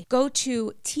Ouai. Go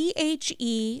to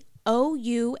THEOUAI.com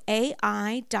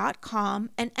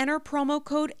and enter promo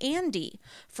code Andy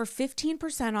for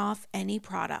 15% off any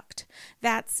product.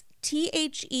 That's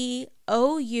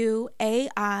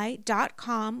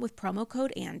THEOUAI.com with promo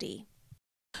code Andy.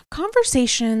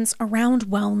 Conversations around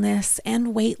wellness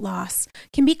and weight loss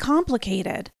can be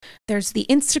complicated. There's the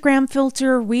Instagram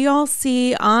filter we all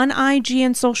see on IG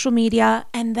and social media,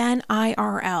 and then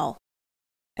IRL.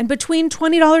 And between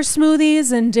 $20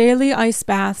 smoothies and daily ice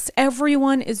baths,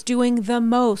 everyone is doing the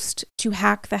most to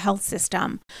hack the health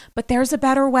system. But there's a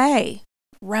better way.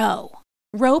 Ro.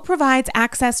 Ro provides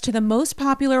access to the most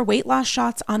popular weight loss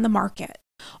shots on the market.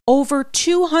 Over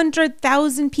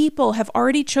 200,000 people have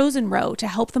already chosen Ro to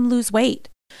help them lose weight.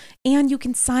 And you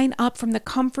can sign up from the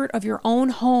comfort of your own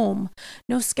home.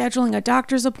 No scheduling a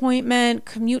doctor's appointment,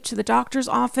 commute to the doctor's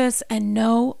office, and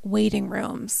no waiting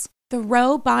rooms. The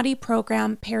Ro Body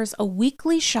Program pairs a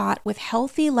weekly shot with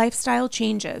healthy lifestyle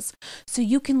changes, so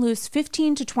you can lose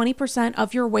 15 to 20%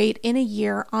 of your weight in a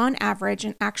year on average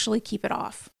and actually keep it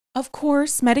off. Of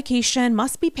course, medication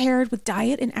must be paired with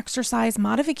diet and exercise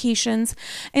modifications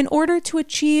in order to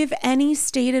achieve any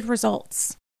stated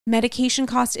results. Medication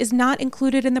cost is not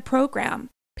included in the program.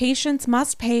 Patients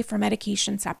must pay for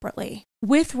medication separately.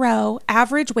 With Ro,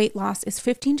 average weight loss is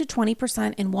 15 to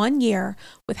 20% in 1 year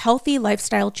with healthy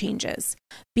lifestyle changes.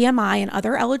 BMI and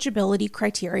other eligibility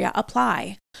criteria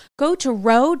apply. Go to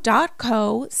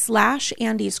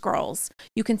ro.co/AndyScrolls.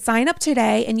 You can sign up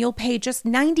today and you'll pay just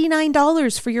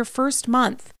 $99 for your first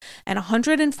month and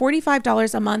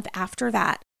 $145 a month after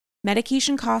that.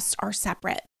 Medication costs are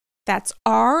separate. That's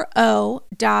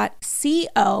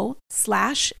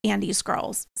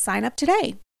ro.co/AndyScrolls. Sign up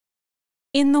today.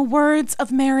 In the words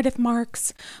of Meredith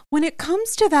Marks, when it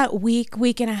comes to that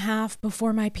week and a half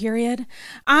before my period,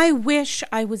 I wish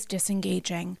I was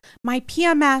disengaging. My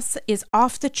PMS is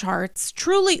off the charts.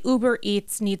 Truly, Uber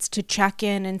Eats needs to check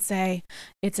in and say,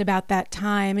 it's about that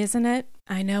time, isn't it?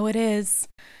 I know it is.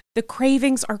 The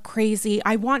cravings are crazy.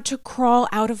 I want to crawl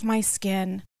out of my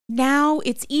skin. Now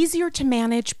it's easier to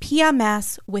manage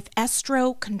PMS with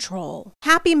Estro Control.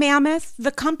 Happy Mammoth,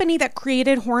 the company that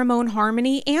created Hormone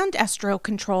Harmony and Estro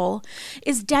Control,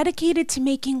 is dedicated to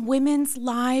making women's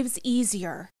lives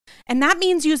easier. And that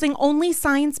means using only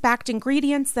science-backed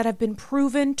ingredients that have been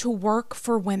proven to work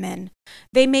for women.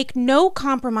 They make no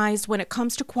compromise when it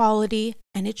comes to quality,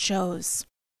 and it shows.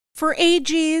 For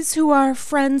AGs who are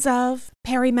friends of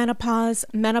perimenopause,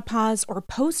 menopause, or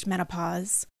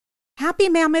postmenopause, Happy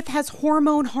Mammoth has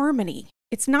Hormone Harmony.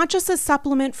 It's not just a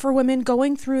supplement for women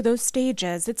going through those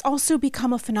stages, it's also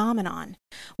become a phenomenon.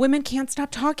 Women can't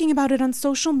stop talking about it on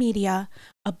social media.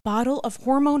 A bottle of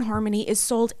Hormone Harmony is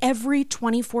sold every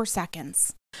 24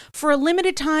 seconds. For a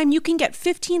limited time, you can get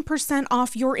 15%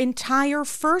 off your entire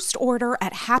first order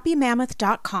at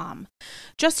happymammoth.com.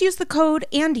 Just use the code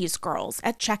AndysGirls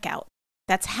at checkout.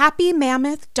 That's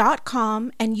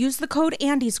happymammoth.com and use the code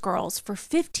AndysGirls for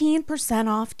 15%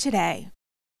 off today.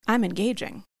 I'm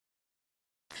engaging.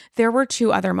 There were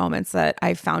two other moments that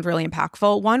I found really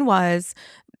impactful. One was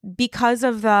because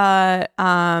of the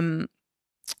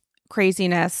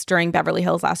craziness during Beverly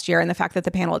Hills last year and the fact that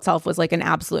the panel itself was like an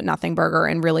absolute nothing burger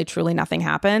and really truly nothing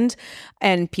happened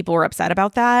and people were upset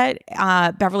about that.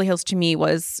 Beverly Hills to me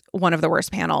was one of the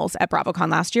worst panels at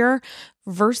BravoCon last year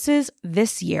versus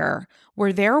this year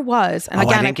where there was, and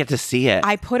again, I didn't get to see it.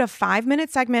 I put a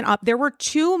 5-minute segment up. There were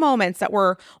two moments that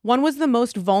were, one was the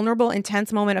most vulnerable,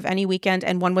 intense moment of any weekend,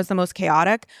 and one was the most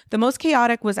chaotic. The most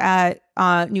chaotic was at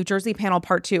New Jersey panel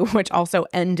part 2, which also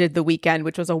ended the weekend,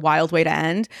 which was a wild way to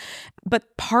end. But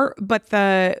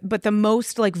the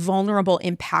most like vulnerable,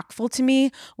 impactful to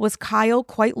me was Kyle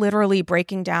quite literally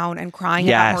breaking down and crying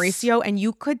about Mauricio, and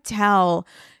you could tell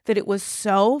that it was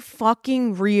so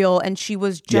fucking real, and she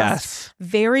was just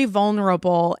very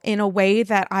vulnerable in a way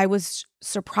that I was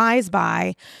surprised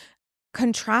by,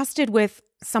 contrasted with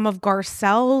some of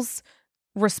Garcelle's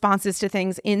responses to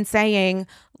things in saying,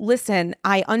 listen,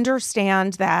 I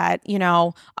understand that,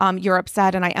 you're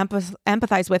upset and I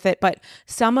empathize with it, but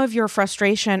some of your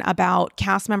frustration about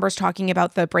cast members talking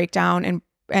about the breakdown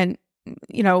and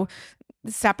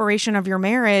separation of your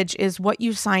marriage is what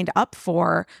you signed up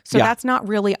for. So that's not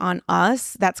really on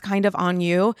us. That's kind of on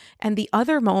you. And the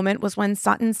other moment was when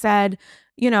Sutton said,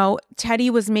 Teddy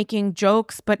was making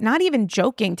jokes, but not even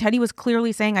joking. Teddy was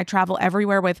clearly saying, I travel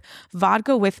everywhere with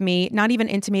vodka with me, not even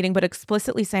intimating, but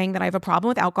explicitly saying that I have a problem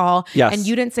with alcohol. Yes. And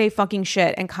you didn't say fucking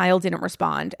shit. And Kyle didn't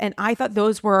respond. And I thought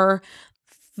those were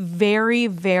very,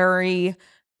 very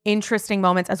interesting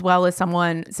moments, as well as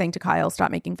someone saying to Kyle,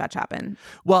 stop making fetch happen.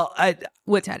 Well,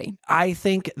 with Teddy. I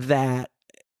think that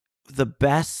the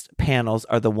best panels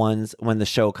are the ones when the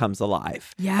show comes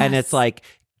alive. Yes. And it's like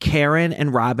Karen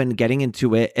and Robin getting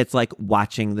into it, it's like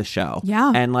watching the show.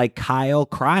 Yeah. And like Kyle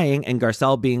crying and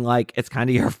Garcelle being like, it's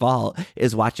kind of your fault,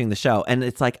 is watching the show. And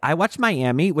it's like, I watched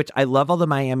Miami, which I love all the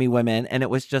Miami women. And it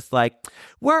was just like,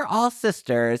 we're all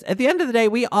sisters. At the end of the day,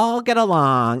 we all get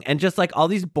along. And just like all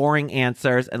these boring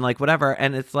answers and like whatever.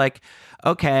 And it's like,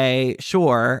 okay,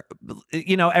 sure.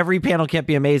 Every panel can't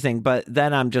be amazing. But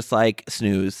then I'm just like,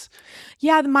 snooze.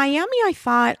 Yeah, the Miami,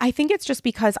 I think it's just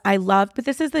because but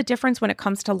this is the difference when it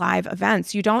comes to live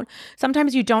events.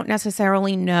 Sometimes you don't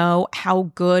necessarily know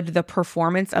how good the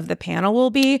performance of the panel will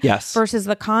be versus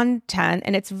the content.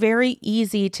 And it's very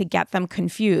easy to get them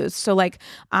confused. So like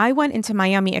I went into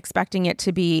Miami expecting it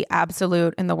to be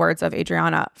absolute, in the words of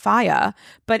Adriana, fire,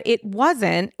 but it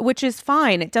wasn't, which is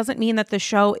fine. It doesn't mean that the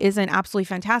show isn't absolutely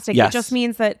fantastic. It just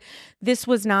means that this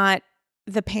was not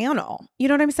the panel. You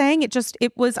know what I'm saying?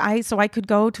 So I could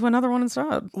go to another one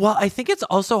instead. Well, I think it's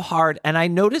also hard. And I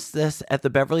noticed this at the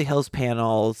Beverly Hills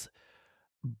panels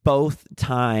both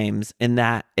times, in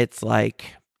that it's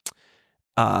like,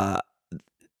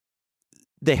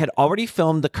 they had already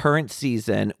filmed the current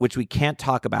season, which we can't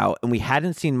talk about, and we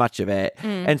hadn't seen much of it.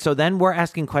 And so then we're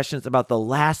asking questions about the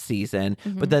last season,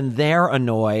 but then they're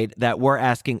annoyed that we're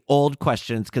asking old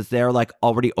questions because they're like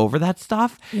already over that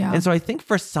stuff. Yeah. And so I think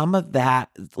for some of that,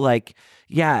 like,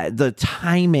 the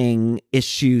timing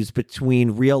issues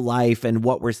between real life and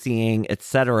what we're seeing,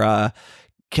 etc.,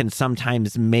 can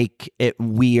sometimes make it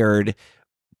weird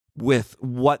with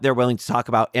what they're willing to talk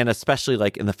about, and especially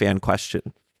like in the fan question.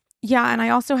 Yeah, and I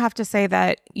also have to say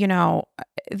that,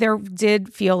 there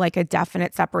did feel like a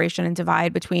definite separation and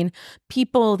divide between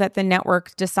people that the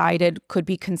network decided could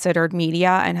be considered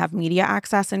media and have media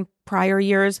access in prior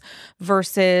years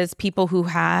versus people who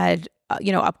had,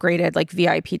 upgraded like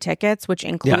VIP tickets, which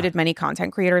included many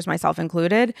content creators, myself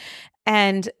included.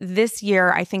 And this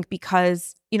year, I think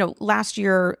because, last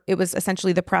year it was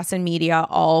essentially the press and media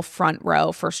all front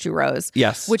row, first 2 rows.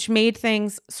 Yes. Which made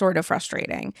things sort of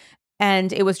frustrating.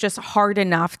 And it was just hard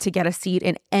enough to get a seat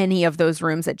in any of those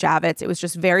rooms at Javits. It was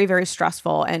just very, very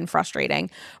stressful and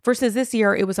frustrating. Versus this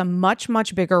year, it was a much,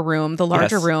 much bigger room, the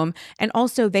larger room. And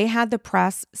also they had the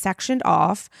press sectioned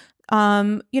off,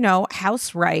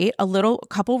 house right, a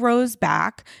couple rows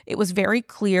back. It was very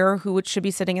clear who should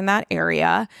be sitting in that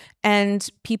area. and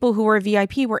people who were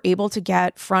VIP were able to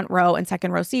get front row and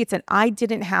second row seats. And I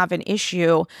didn't have an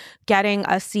issue getting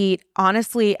a seat,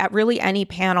 honestly, at really any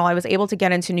panel. I was able to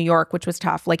get into New York, which was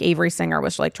tough. Like Avery Singer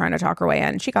was like trying to talk her way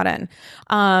in. She got in.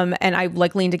 And I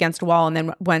like leaned against a wall. And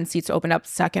then when seats opened up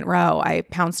second row, I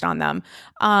pounced on them.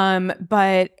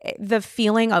 But the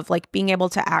feeling of like being able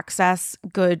to access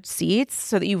good seats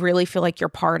so that you really feel like you're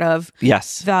part of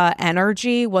the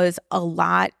energy was a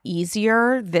lot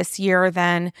easier this year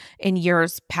than in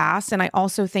years past. And I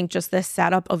also think just the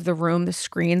setup of the room, the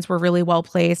screens were really well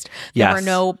placed. There were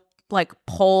no like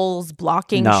poles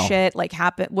blocking shit like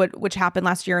which happened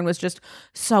last year and was just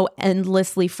so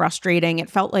endlessly frustrating. It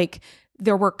felt like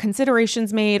there were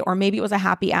considerations made, or maybe it was a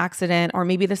happy accident, or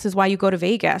maybe this is why you go to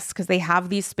Vegas, because they have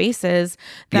these spaces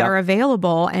that are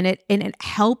available, and it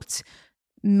helped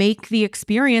make the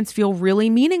experience feel really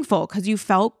meaningful, because you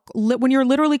felt when you're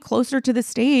literally closer to the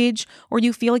stage, or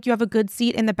you feel like you have a good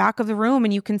seat in the back of the room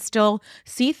and you can still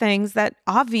see things, that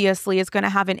obviously is going to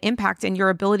have an impact in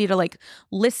your ability to like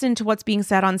listen to what's being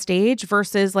said on stage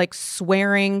versus like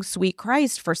swearing sweet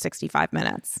Christ for 65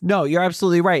 minutes. No, you're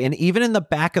absolutely right. And even in the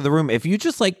back of the room, if you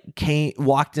just like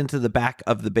walked into the back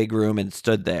of the big room and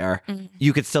stood there,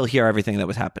 you could still hear everything that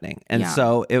was happening. And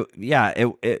so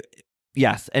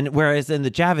yes. And whereas in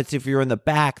the Javits, if you're in the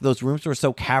back, those rooms were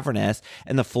so cavernous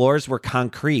and the floors were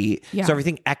concrete. Yeah. So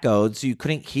everything echoed. So you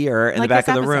couldn't hear in like the back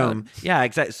of the room. Yeah,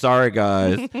 exactly. Sorry,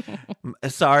 guys.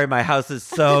 Sorry, my house is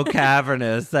so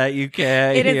cavernous that you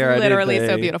can't hear it. It is literally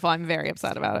anything. So beautiful. I'm very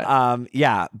upset about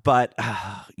it. But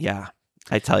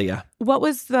I tell you. What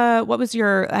was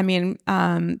your,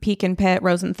 peak and pit,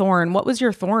 rose and thorn? What was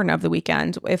your thorn of the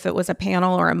weekend? If it was a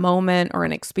panel or a moment or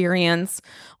an experience,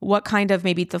 what kind of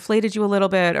maybe deflated you a little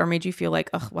bit or made you feel like,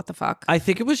 ugh, what the fuck? I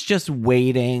think it was just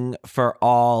waiting for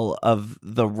all of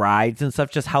the rides and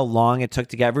stuff, just how long it took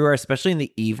to get everywhere, especially in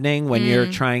the evening when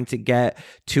you're trying to get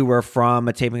to or from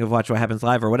a taping of Watch What Happens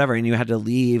Live or whatever, and you had to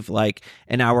leave like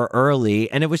an hour early.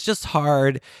 And it was just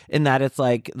hard in that it's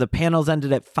like the panels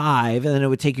ended at 5 and then it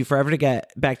would take you forever to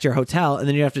get back to your hotel, and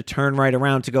then you have to turn right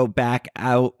around to go back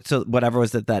out to whatever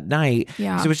was at that night.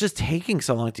 Yeah. So it was just taking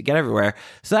so long to get everywhere.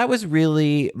 So that was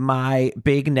really my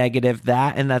big negative,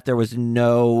 that and that there was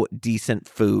no decent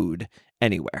food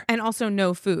anywhere. And also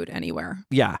no food anywhere.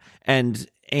 Yeah. And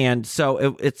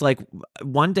so it's like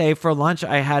one day for lunch,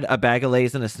 I had a bag of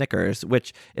Lay's and a Snickers,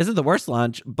 which isn't the worst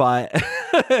lunch, but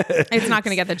it's not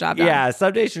going to get the job done. Yeah,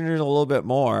 some days you need a little bit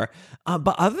more.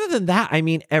 But other than that, I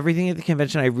mean, everything at the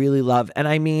convention I really love. And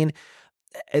I mean,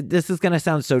 this is going to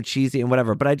sound so cheesy and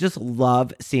whatever, but I just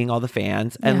love seeing all the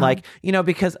fans. And like,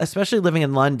 because especially living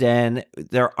in London,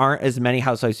 there aren't as many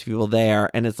Housewives people there.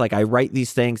 And it's like, I write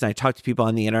these things and I talk to people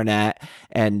on the internet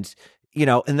and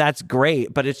and that's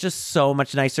great, but it's just so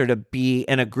much nicer to be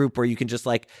in a group where you can just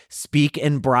like speak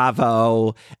in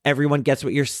Bravo. Everyone gets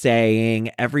what you're saying.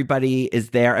 Everybody is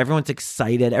there. Everyone's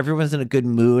excited. Everyone's in a good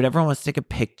mood. Everyone wants to take a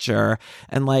picture.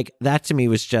 And like, that to me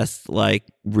was just like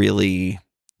really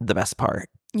the best part.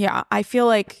 Yeah. I feel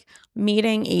like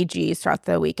meeting AGs throughout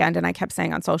the weekend, and I kept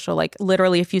saying on social, like,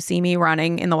 literally, if you see me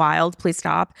running in the wild, please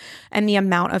stop. And the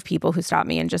amount of people who stopped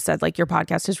me and just said, like, your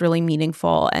podcast is really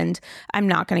meaningful. And I'm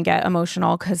not going to get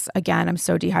emotional because, again, I'm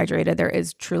so dehydrated. There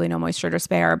is truly no moisture to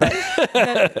spare. But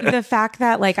the fact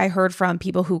that, like, I heard from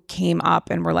people who came up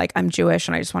and were like, I'm Jewish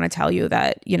and I just want to tell you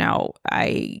that,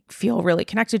 I feel really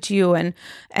connected to you,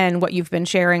 and what you've been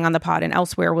sharing on the pod and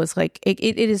elsewhere was like,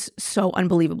 it is so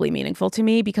unbelievably meaningful to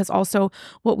me, because also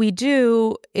what we do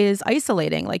is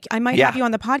isolating. Like, I might have you on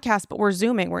the podcast, but we're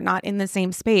Zooming. We're not in the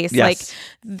same space. Yes. Like,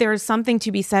 there's something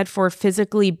to be said for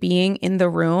physically being in the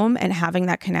room and having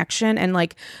that connection. And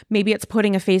like, maybe it's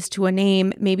putting a face to a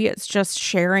name. Maybe it's just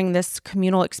sharing this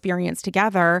communal experience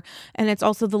together. And it's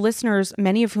also the listeners,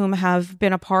 many of whom have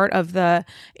been a part of the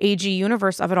AG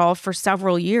universe of it all for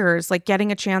several years, like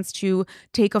getting a chance to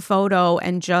take a photo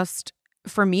and just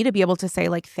for me to be able to say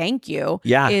like, thank you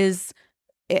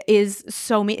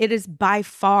it is by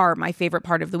far my favorite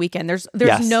part of the weekend.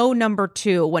 There's no number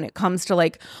two when it comes to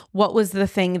like, what was the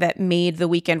thing that made the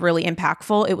weekend really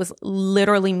impactful? It was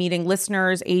literally meeting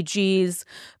listeners, AGs,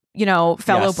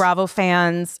 fellow Bravo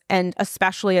fans, and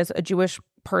especially as a Jewish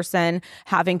person,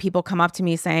 having people come up to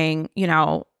me saying,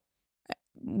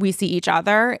 we see each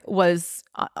other was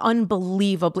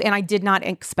unbelievably, and I did not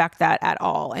expect that at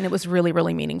all. And it was really,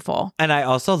 really meaningful. And I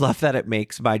also love that it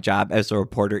makes my job as a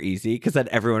reporter easy, because then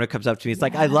everyone who comes up to me is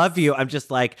like, I love you. I'm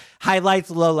just like, highlights,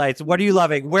 lowlights. What are you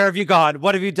loving? Where have you gone?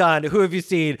 What have you done? Who have you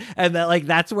seen? And then like,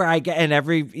 that's where I get, and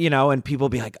and people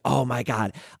be like, oh my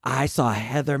God, I saw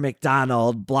Heather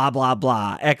McDonald, blah, blah,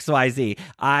 blah, XYZ.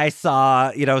 I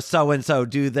saw, so-and-so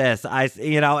do this.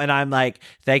 And I'm like,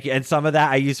 thank you. And some of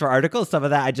that I use for articles. Some of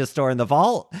that I just store in the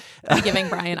vault. I'm giving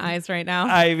Brian eyes right now.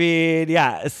 I mean,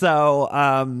 yeah. So,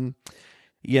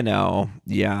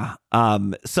 yeah.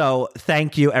 So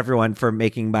thank you everyone for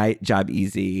making my job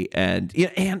easy. And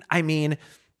I mean,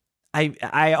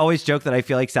 I always joke that I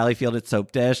feel like Sally Field at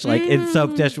Soap Dish, like in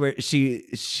Soap Dish, where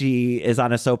she is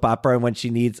on a soap opera, and when she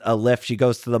needs a lift, she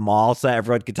goes to the mall so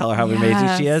everyone can tell her how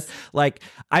amazing she is. Like,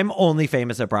 I'm only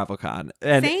famous at BravoCon,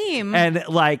 and same, and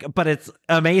like, but it's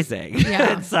amazing.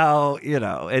 Yeah. And so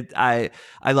I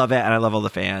love it, and I love all the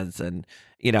fans, and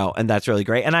and that's really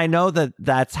great. And I know that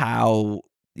that's how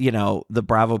the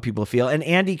Bravo people feel. And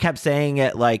Andy kept saying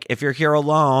it, like, if you're here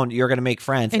alone, you're going to make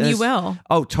friends. And you will.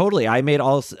 Oh, totally. I met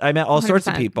all 100%. Sorts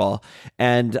of people.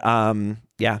 And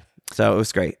yeah, so it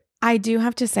was great. I do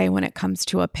have to say, when it comes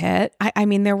to a pit, I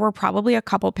mean, there were probably a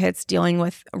couple pits dealing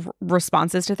with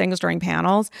responses to things during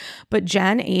panels, but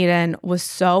Jen Aiden was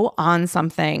so on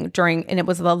something and it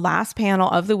was the last panel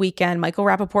of the weekend. Michael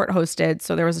Rappaport hosted,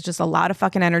 so there was just a lot of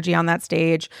fucking energy on that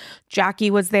stage. Jackie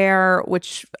was there,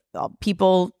 which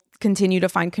people continue to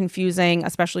find confusing,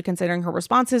 especially considering her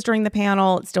responses during the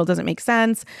panel. It still doesn't make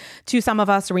sense to some of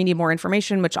us, or we need more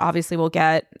information, which obviously we'll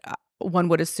get, one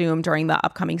would assume, during the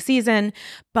upcoming season.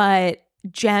 But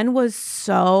Jen was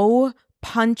so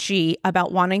punchy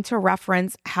about wanting to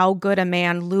reference how good a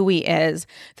man Louis is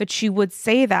that she would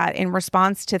say that in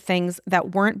response to things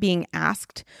that weren't being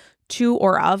asked to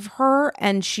or of her,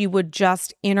 and she would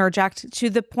just interject, to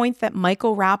the point that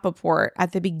Michael Rappaport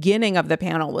at the beginning of the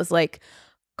panel was like,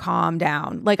 calm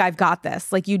down, like, I've got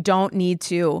this, like, you don't need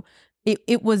to.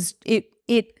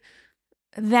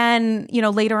 Then,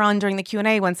 later on during the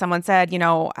Q&A, when someone said,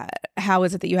 how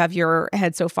is it that you have your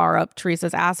head so far up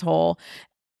Teresa's asshole?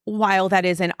 While that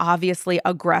is an obviously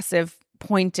aggressive,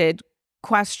 pointed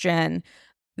question,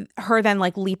 her then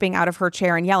like leaping out of her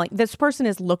chair and yelling, this person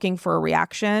is looking for a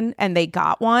reaction, and they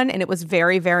got one, and it was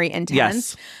very, very intense.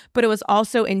 Yes. But it was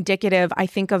also indicative, I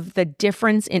think, of the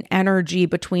difference in energy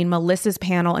between Melissa's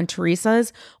panel and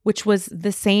Teresa's, which was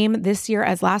the same this year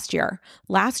as last year.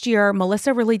 Last year,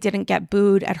 Melissa really didn't get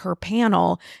booed at her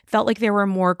panel. Felt like there were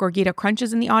more Gorgita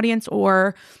crunches in the audience,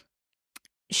 or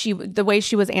the way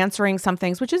she was answering some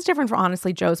things, which is different from,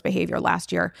 honestly, Joe's behavior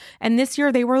last year. And this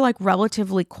year they were like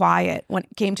relatively quiet when it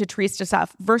came to Teresa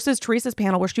stuff, versus Teresa's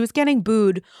panel, where she was getting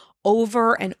booed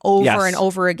over and over and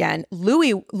over again.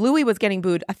 Louis was getting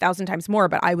booed 1,000 times more,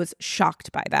 but I was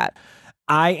shocked by that.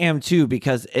 I am too,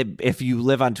 because if you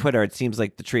live on Twitter, it seems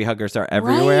like the tree huggers are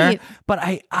everywhere. Right. But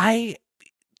I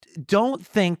don't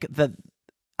think that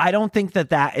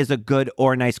that is a good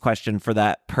or nice question for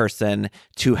that person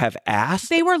to have asked.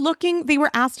 They were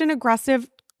asked an aggressive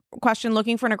question,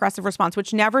 looking for an aggressive response,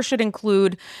 which never should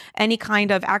include any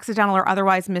kind of accidental or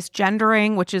otherwise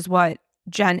misgendering, which is what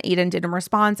Jen Aiden did in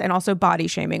response, and also body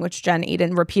shaming, which Jen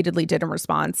Aiden repeatedly did in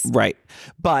response. Right.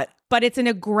 But it's an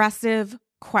aggressive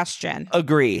question.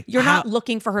 Agree. You're not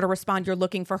looking for her to respond. You're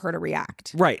looking for her to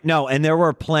react. Right. No, and there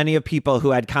were plenty of people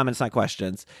who had comments, not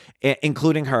questions,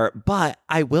 including her. But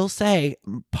I will say,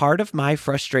 part of my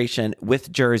frustration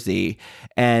with Jersey,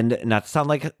 and not to sound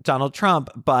like Donald Trump,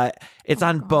 but it's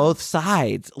on both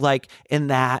sides, like in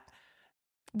that.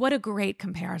 What a great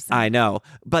comparison. I know.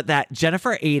 But that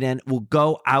Jennifer Aiden will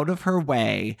go out of her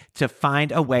way to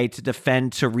find a way to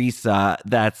defend Teresa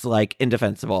that's like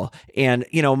indefensible. And,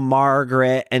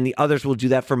 Margaret and the others will do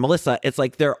that for Melissa. It's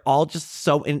like they're all just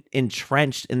so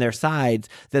entrenched in their sides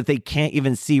that they can't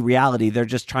even see reality. They're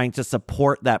just trying to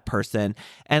support that person.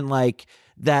 And like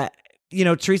that,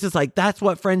 Teresa's like, that's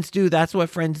what friends do. That's what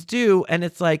friends do. And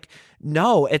it's like,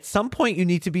 no, at some point you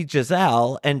need to be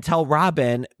Giselle and tell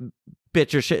Robin,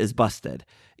 bitch, your shit is busted.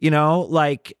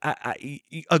 Like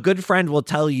a good friend will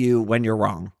tell you when you're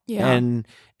wrong,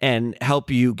 and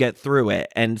help you get through it.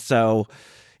 And so,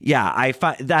 Yeah,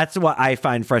 that's what I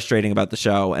find frustrating about the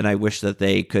show, and I wish that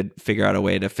they could figure out a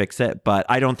way to fix it. But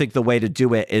I don't think the way to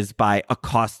do it is by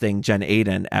accosting Jen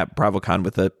Aiden at BravoCon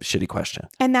with a shitty question.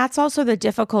 And that's also the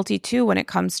difficulty too when it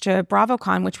comes to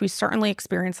BravoCon, which we certainly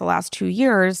experienced the last 2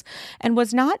 years, and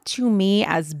was not to me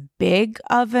as big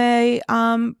of a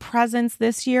presence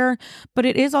this year. But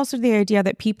it is also the idea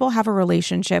that people have a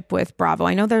relationship with Bravo.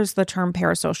 I know there's the term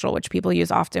parasocial, which people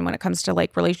use often when it comes to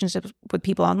like relationships with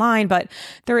people online, but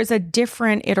there is a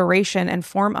different iteration and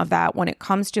form of that when it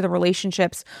comes to the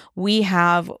relationships we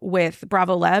have with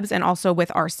Bravo Lebs and also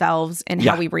with ourselves and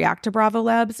how we react to Bravo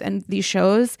Lebs and these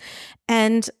shows.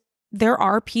 And there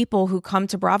are people who come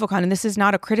to BravoCon, and this is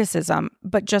not a criticism,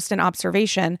 but just an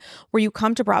observation, where you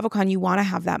come to BravoCon, you want to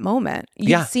have that moment.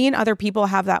 You've seen other people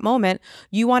have that moment.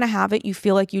 You want to have it. You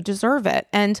feel like you deserve it.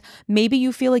 And maybe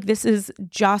you feel like this is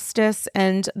justice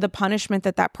and the punishment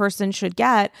that that person should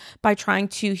get by trying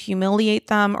to humiliate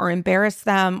them or embarrass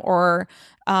them or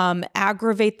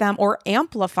aggravate them or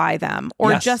amplify them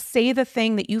or just say the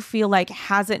thing that you feel like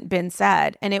hasn't been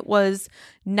said. And it was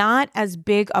not as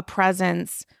big a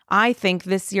presence, I think,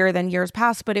 this year than years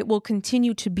past, but it will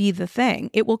continue to be the thing.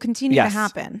 It will continue to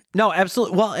happen. No,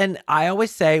 absolutely. Well, and I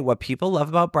always say what people love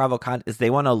about BravoCon is they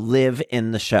want to live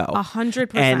in the show.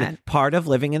 100%. And part of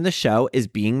living in the show is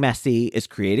being messy, is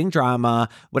creating drama,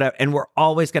 whatever. And we're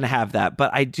always going to have that.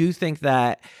 But I do think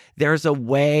that there's a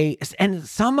way, and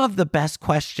some of the best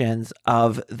questions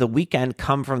of the weekend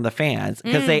come from the fans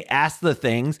because they ask the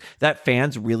things that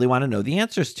fans really want to know the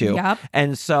answers to. Yep.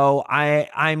 And so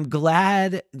I'm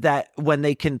glad that when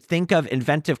they can think of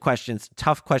inventive questions,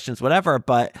 tough questions, whatever,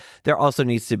 but there also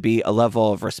needs to be a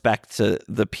level of respect to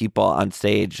the people on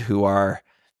stage who are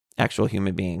actual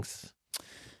human beings.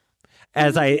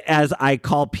 As I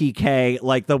call PK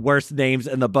like the worst names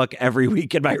in the book every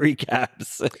week in my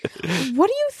recaps. What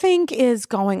do you think is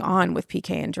going on with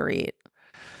PK and Dorit?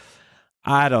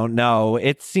 I don't know.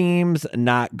 It seems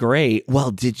not great.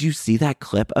 Well, did you see that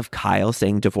clip of Kyle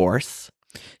saying divorce?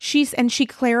 She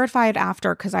clarified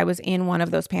after, because I was in one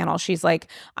of those panels. She's like,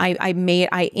 I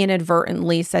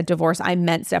inadvertently said divorce. I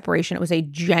meant separation. It was a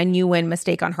genuine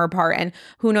mistake on her part. And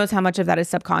who knows how much of that is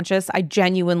subconscious. I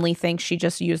genuinely think she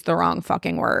just used the wrong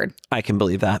fucking word. I can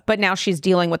believe that. But now she's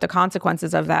dealing with the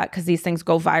consequences of that because these things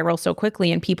go viral so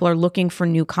quickly and people are looking for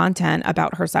new content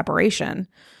about her separation.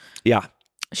 Yeah.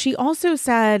 She also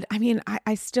said, I mean,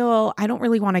 I don't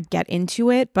really want to get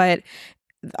into it, but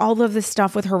all of this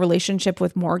stuff with her relationship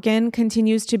with Morgan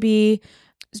continues to be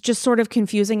just sort of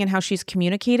confusing in how she's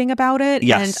communicating about it.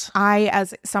 Yes. And I,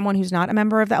 as someone who's not a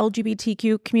member of the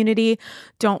LGBTQ community,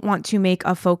 don't want to make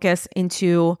a focus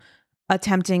into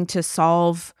attempting to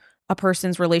solve a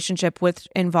person's relationship which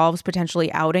involves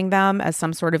potentially outing them as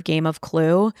some sort of game of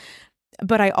Clue.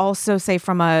 But I also say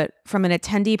from an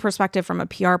attendee perspective, from a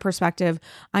PR perspective,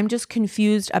 I'm just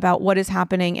confused about what is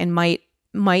happening and might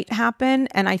happen.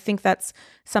 And I think that's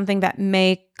something that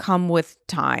may come with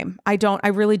time. I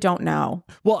really don't know.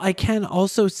 Well, I can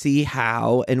also see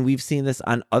how, and we've seen this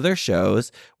on other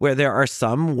shows where there are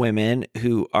some women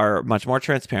who are much more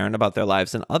transparent about their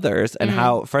lives than others, and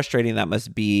how frustrating that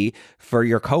must be for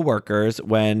your coworkers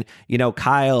when,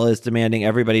 Kyle is demanding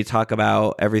everybody talk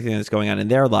about everything that's going on in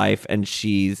their life and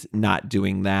she's not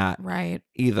doing that right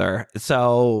either.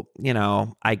 So,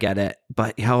 I get it.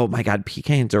 But oh my God,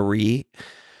 PK and Dorit.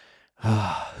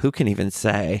 Who can even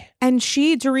say? And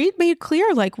Dorit made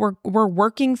clear, like, we're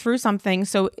working through something.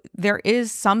 So there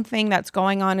is something that's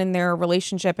going on in their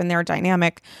relationship and their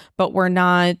dynamic, but we're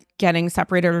not getting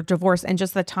separated or divorced. And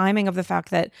just the timing of the fact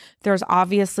that there's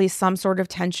obviously some sort of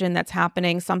tension that's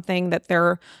happening, something that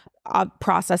they're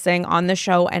processing on the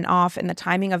show and off, and the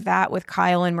timing of that with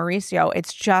Kyle and Mauricio.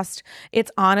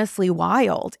 It's honestly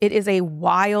wild. It is a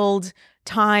wild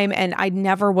time, and I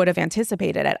never would have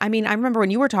anticipated it. I mean, I remember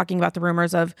when you were talking about the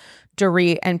rumors of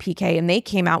Dorit and PK, and they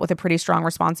came out with a pretty strong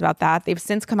response about that. They've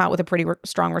since come out with a pretty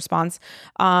strong response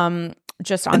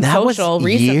just on social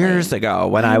recently. Years ago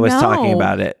when I was talking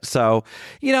about it. So,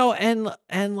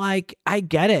 and like, I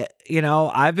get it.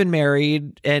 I've been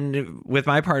married and with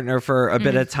my partner for a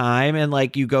bit of time, and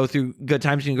like, you go through good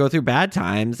times, you can go through bad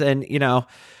times, and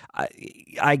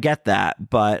I get that,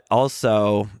 but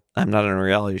also I'm not on a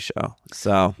reality show.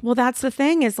 So, well, that's the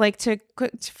thing is like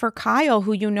for Kyle,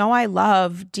 who I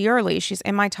love dearly, she's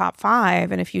in my top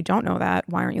 5. And if you don't know that,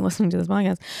 why aren't you listening to this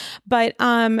podcast? But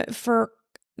for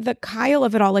the Kyle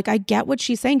of it all, like, I get what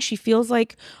she's saying. She feels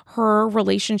like her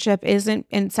relationship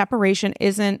and separation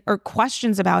or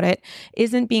questions about it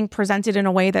isn't being presented in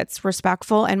a way that's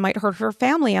respectful and might hurt her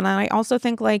family. And I also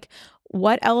think, like,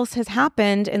 what else has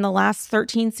happened in the last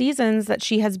 13 seasons that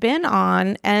she has been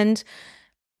on? And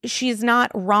she's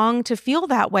not wrong to feel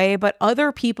that way, but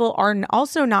other people are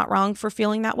also not wrong for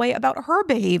feeling that way about her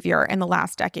behavior in the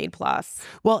last decade plus.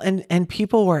 Well, and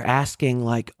people were asking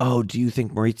like, oh, do you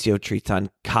think Maurizio treats on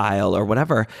Kyle or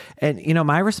whatever? And,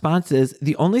 my response is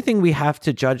the only thing we have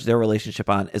to judge their relationship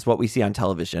on is what we see on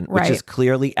television, which is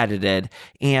clearly edited.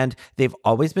 And they've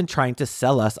always been trying to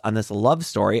sell us on this love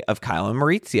story of Kyle and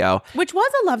Maurizio. Which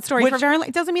was a love story for very long.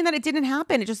 It doesn't mean that it didn't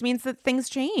happen. It just means that things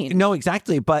change. No,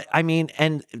 exactly. But I mean,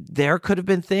 and there could have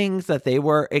been things that they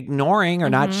were ignoring or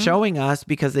not showing us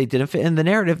because they didn't fit in the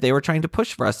narrative they were trying to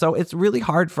push for us. So it's really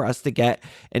hard for us to get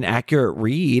an accurate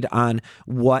read on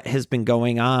what has been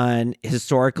going on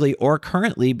historically or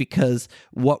currently, because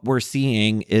what we're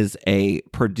seeing is a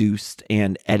produced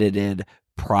and edited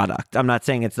product. I'm not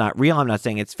saying it's not real. I'm not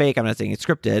saying it's fake. I'm not saying it's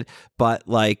scripted, but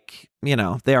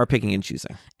they are picking and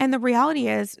choosing. And the reality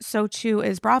is, so too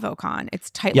is BravoCon. It's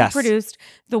tightly produced.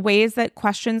 The ways that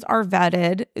questions are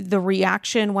vetted, the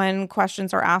reaction when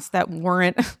questions are asked that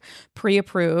weren't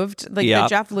pre-approved, the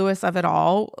Jeff Lewis of it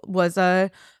all was a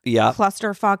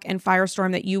clusterfuck and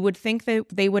firestorm that you would think that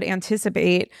they would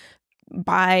anticipate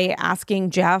by asking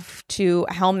Jeff to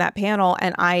helm that panel.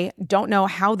 And I don't know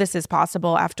how this is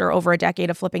possible after over a decade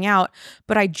of flipping out,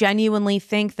 but I genuinely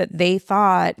think that they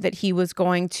thought that he was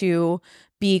going to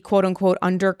be quote unquote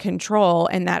under control.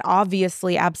 And that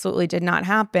obviously absolutely did not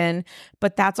happen.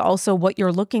 But that's also what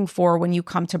you're looking for when you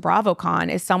come to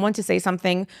BravoCon, is someone to say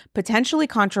something potentially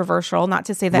controversial, not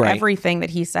to say that everything that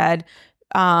he said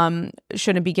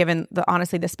shouldn't be given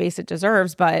the space it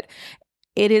deserves, but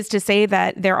it is to say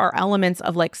that there are elements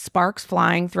of like sparks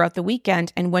flying throughout the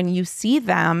weekend. And when you see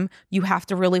them, you have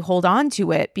to really hold on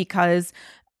to it, because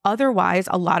otherwise,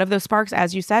 a lot of those sparks,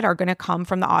 as you said, are going to come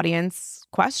from the audience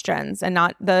questions and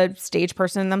not the stage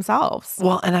person themselves.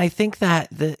 Well, and I think that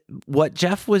what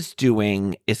Jeff was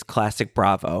doing is classic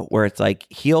Bravo, where it's like,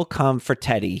 he'll come for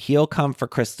Teddy, he'll come for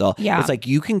Crystal. Yeah. It's like,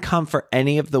 you can come for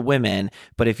any of the women,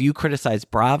 but if you criticize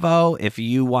Bravo, if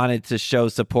you wanted to show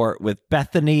support with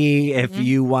Bethany, if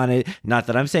you wanted, not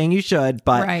that I'm saying you should,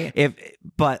 but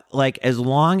as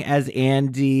long as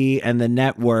Andy and the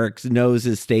network's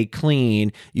noses stay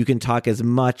clean, you can talk as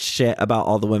much shit about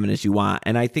all the women as you want.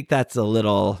 And I think that's a little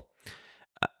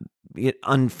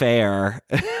unfair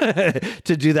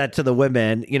to do that to the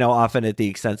women, often at the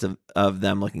expense of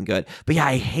them looking good. But yeah,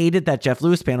 I hated that Jeff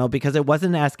Lewis panel because it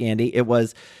wasn't Ask Andy. It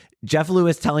was Jeff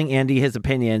Lewis telling Andy his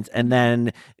opinions and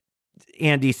then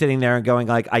Andy sitting there and going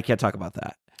like, I can't talk about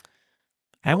that.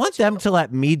 I want them to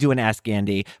let me do an Ask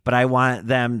Andy, but I want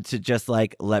them to just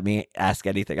let me ask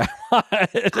anything I want.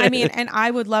 I mean, and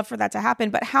I would love for that to happen.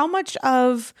 But how much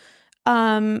of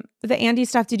the Andy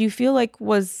stuff did you feel like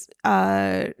was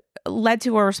led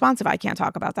to a response of I can't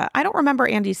talk about that? I don't remember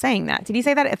Andy saying that. Did he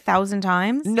say that 1,000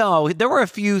 times? No, there were a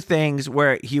few things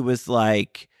where he was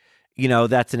like,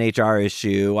 that's an HR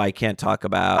issue. I can't talk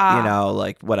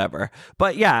about, whatever.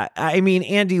 But yeah, I mean,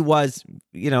 Andy was,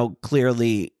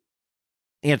 clearly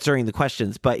answering the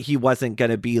questions, but he wasn't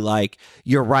going to be like,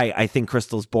 you're right, I think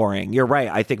Crystal's boring. You're right,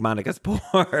 I think Monica's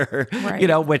boring.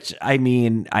 Right. Which, I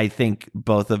mean, I think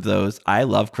both of those, I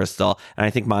love Crystal, and I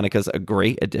think Monica's a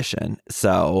great addition.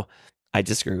 So I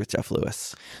disagree with Jeff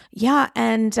Lewis. Yeah,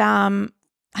 and I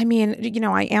mean,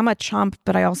 I am a chump,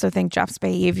 but I also think Jeff's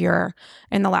behavior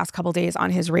in the last couple of days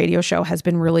on his radio show has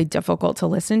been really difficult to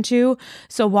listen to.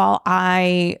 So while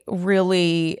I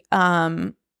really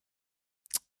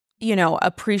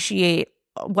appreciate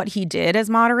what he did as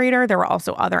moderator, there were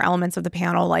also other elements of the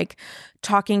panel, like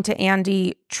talking to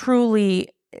Andy, truly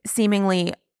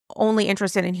seemingly only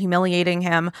interested in humiliating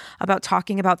him, about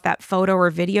talking about that photo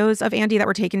or videos of Andy that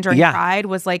were taken during Pride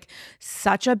was like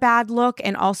such a bad look,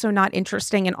 and also not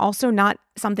interesting, and also not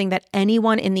something that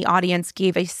anyone in the audience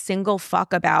gave a single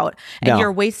fuck about. And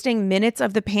you're wasting minutes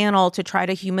of the panel to try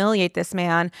to humiliate this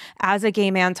man as a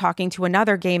gay man talking to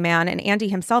another gay man. And Andy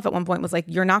himself at one point was like,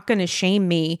 you're not going to shame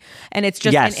me. And it's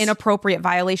just an inappropriate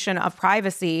violation of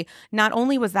privacy. Not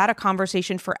only was that a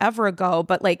conversation forever ago,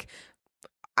 but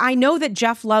I know that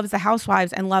Jeff loves the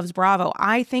Housewives and loves Bravo.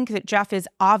 I think that Jeff is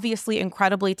obviously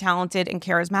incredibly talented and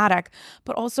charismatic,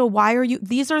 but also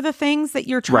these are the things that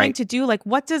you're trying to do. Like,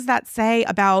 what does that say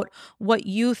about what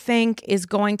you think is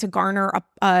going to garner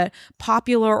a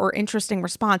popular or interesting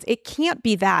response? It can't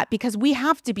be that, because we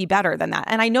have to be better than that.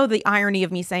 And I know the irony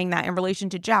of me saying that in relation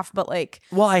to Jeff, but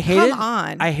I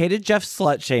hated Jeff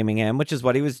slut shaming him, which is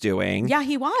what he was doing. Yeah,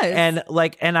 he was.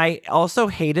 And I also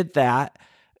hated that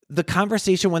the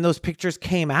conversation when those pictures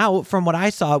came out, from what I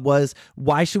saw, was,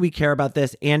 why should we care about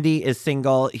this? Andy is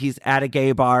single. He's at a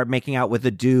gay bar making out with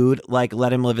a dude. Like,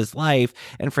 let him live his life.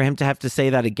 And for him to have to say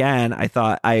that again, I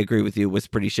thought, I agree with you, was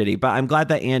pretty shitty. But I'm glad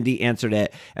that Andy answered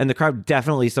it. And the crowd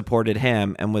definitely supported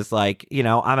him and was like, you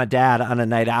know, I'm a dad on a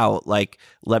night out. Like,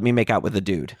 let me make out with a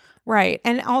dude. Right.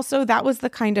 And also that was the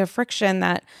kind of friction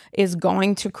that is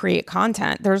going to create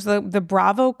content. There's the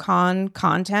BravoCon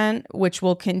content, which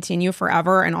will continue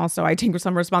forever. And also I take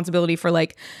some responsibility for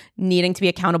like needing to be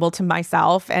accountable to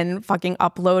myself and fucking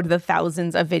upload the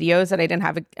thousands of videos that I didn't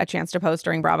have a chance to post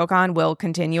during BravoCon will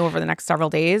continue over the next several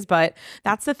days. But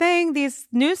that's the thing. These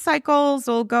news cycles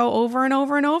will go over and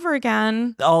over and over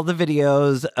again. All the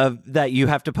videos of that you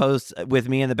have to post with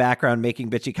me in the background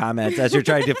making bitchy comments as you're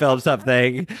trying to film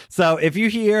something. So if you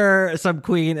hear some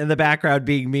queen in the background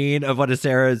being mean of one of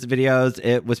Sarah's videos,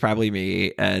 it was probably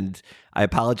me. And I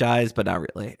apologize, but not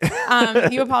really.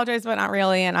 You apologize, but not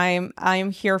really. And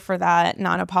I'm here for that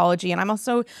non-apology. And I'm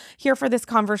also here for this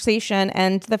conversation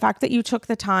and the fact that you took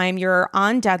the time. You're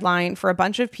on deadline for a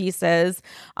bunch of pieces.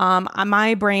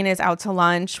 My brain is out to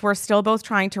lunch. We're still both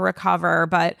trying to recover,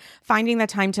 but finding the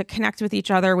time to connect with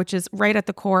each other, which is right at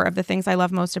the core of the things I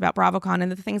love most about BravoCon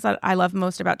and the things that I love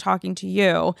most about talking to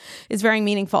you, is very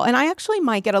meaningful. And I actually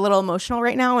might get a little emotional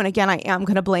right now. And again, I am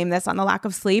going to blame this on the lack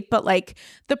of sleep, but like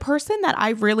the person that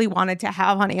I really wanted to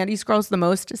have on Andy Scrolls the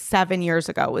most 7 years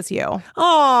ago was you.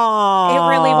 Oh, it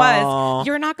really was.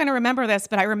 You're not going to remember this,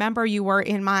 but I remember you were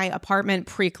in my apartment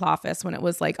pre-Cloffice when it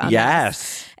was like a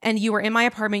mess. And you were in my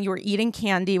apartment. You were eating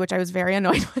candy, which I was very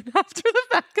annoyed with after the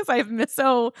fact because I have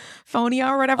misophonia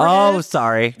or whatever. Oh,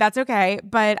 sorry. That's okay.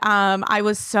 But I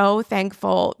was so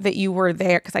thankful that you were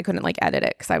there because I couldn't like edit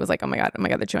it because I was like, oh my God,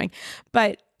 they're chewing.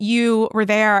 But you were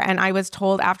there and I was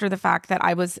told after the fact that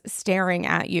I was staring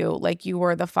at you like you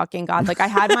were the fucking god. Like I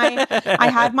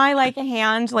had my like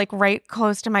hand like right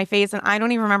close to my face and I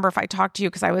don't even remember if I talked to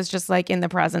you because I was just like in the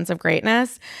presence of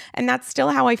greatness. And that's still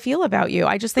how I feel about you.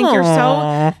 I just think you're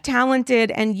so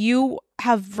talented and you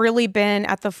have really been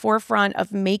at the forefront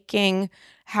of making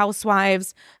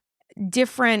Housewives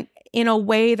different in a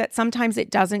way that sometimes it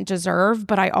doesn't deserve,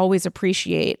 but I always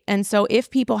appreciate. And so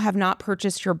if people have not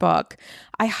purchased your book,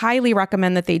 I highly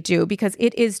recommend that they do because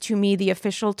it is to me the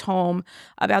official tome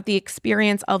about the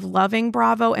experience of loving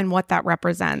Bravo and what that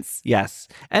represents. Yes.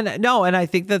 And I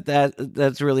think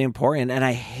that's really important. And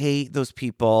I hate those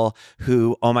people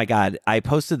who, oh my God, I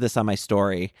posted this on my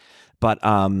story. But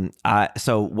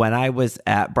so when I was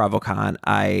at BravoCon,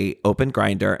 I opened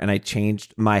Grindr and I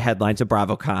changed my headline to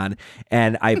BravoCon.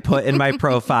 And I put in my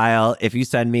profile, if you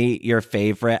send me your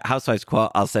favorite Housewives quote,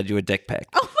 I'll send you a dick pic.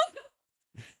 Oh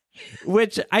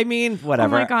Which, I mean,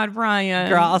 whatever. Oh my God, Brian.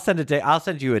 Girl, I'll send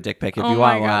you a dick pic if you want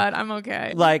one. Oh my God, I'm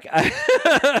okay. Like,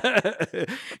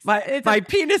 my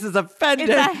penis is offended.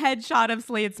 It's a headshot of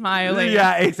Slade smiling.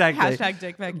 Yeah, exactly. Hashtag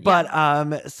dick pic.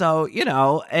 But, so,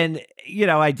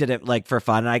 I did it like for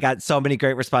fun. And I got so many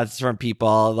great responses from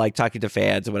people, like talking to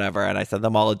fans and whatever. And I sent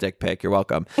them all a dick pic. You're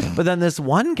welcome. But then this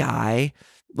one guy,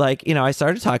 like, I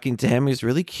started talking to him. He was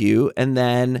really cute. And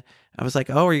then I was like,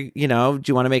 oh, do you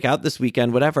want to make out this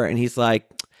weekend? Whatever. And he's like,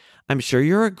 I'm sure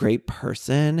you're a great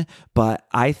person, but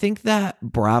I think that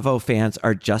Bravo fans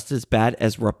are just as bad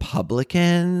as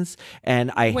Republicans, and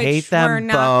I hate them both. We're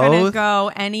not going to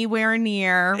go anywhere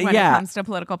near when it comes to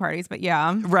political parties, but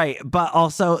yeah. Right, but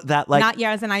also that like... Not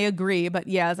yes, and I agree, but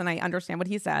yes, and I understand what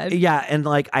he said. Yeah, and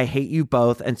like, I hate you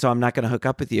both, and so I'm not going to hook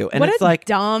up with you. And what it's a like...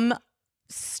 dumb,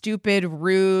 stupid,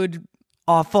 rude...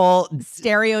 awful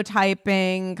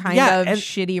stereotyping kind of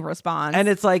shitty response. And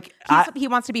it's like he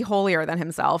wants to be holier than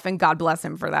himself and God bless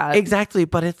him for that. Exactly.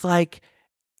 But it's like,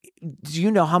 do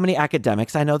you know how many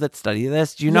academics I know that study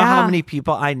this? Do you know how many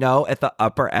people I know at the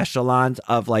upper echelons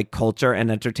of like culture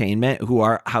and entertainment who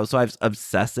are Housewives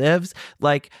obsessives?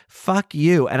 Like, fuck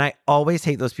you. And I always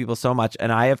hate those people so much.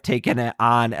 And I have taken it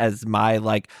on as my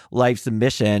like life's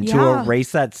mission to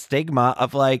erase that stigma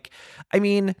of like, I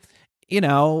mean,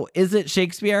 is it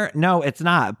Shakespeare? No, it's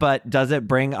not. But does it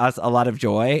bring us a lot of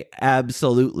joy?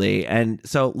 Absolutely. And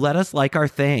so let us like our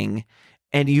thing.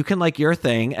 And you can like your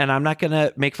thing. And I'm not going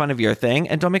to make fun of your thing.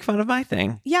 And don't make fun of my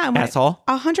thing. Yeah. Asshole.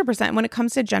 100%. When it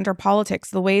comes to gender politics,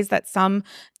 the ways that some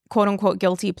quote unquote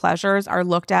guilty pleasures are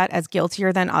looked at as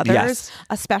guiltier than others,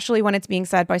 especially when it's being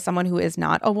said by someone who is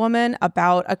not a woman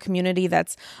about a community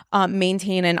that's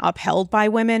maintained and upheld by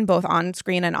women, both on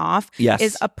screen and off,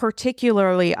 is a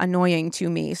particularly annoying to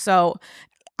me. So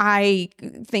I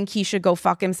think he should go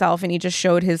fuck himself, and he just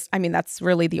showed his. I mean, that's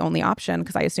really the only option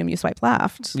because I assume you swipe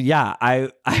left. Yeah,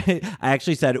 I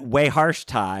actually said way harsh,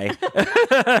 Ty,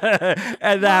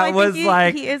 and that was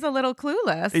like he is a little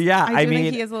clueless. Yeah, I mean,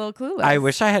 think he is a little clueless. I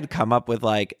wish I had come up with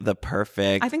like the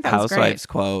perfect I think that was Housewives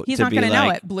great. quote. He's to not be going to know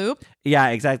like, it. Bloop. Yeah,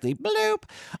 exactly. Bloop.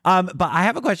 But I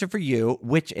have a question for you,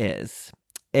 which is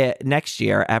next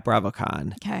year at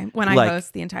BravoCon. Okay, when I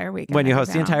host the entire weekend. When you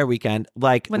host the entire weekend,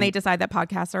 like when they decide that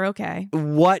podcasts are okay.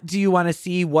 What do you want to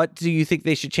see? What do you think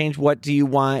they should change? What do you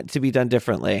want to be done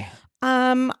differently?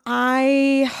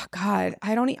 I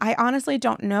honestly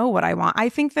don't know what I want. I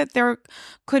think that there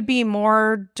could be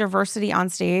more diversity on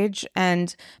stage.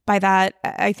 And by that,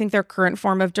 I think their current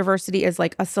form of diversity is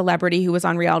like a celebrity who was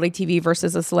on reality TV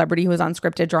versus a celebrity who was on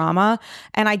scripted drama.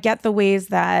 And I get the ways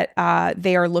that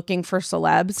they are looking for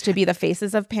celebs to be the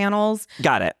faces of panels.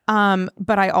 Got it.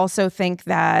 But I also think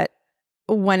that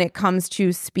when it comes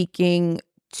to speaking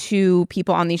to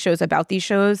people on these shows about these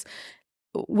shows,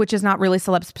 which is not really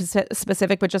celeb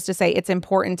specific, but just to say it's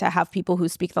important to have people who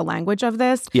speak the language of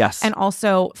this. Yes. And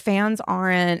also fans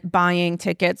aren't buying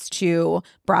tickets to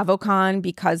BravoCon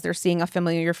because they're seeing a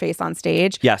familiar face on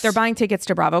stage. Yes. They're buying tickets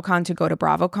to BravoCon to go to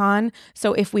BravoCon.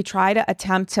 So if we try to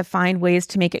attempt to find ways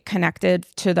to make it connected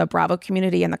to the Bravo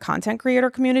community and the content creator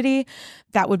community,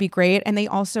 that would be great. And they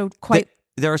also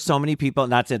there are so many people,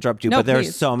 not to interrupt you, No, but there please.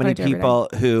 are so many people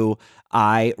who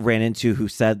I ran into who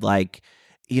said like,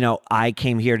 I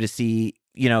came here to see,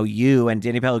 you and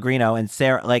Danny Pellegrino and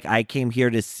Sarah, like I came here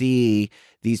to see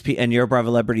these people and your Bravo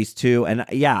celebrities too. And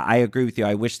yeah, I agree with you.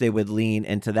 I wish they would lean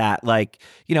into that. Like,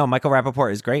 Michael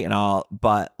Rappaport is great and all,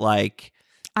 but like,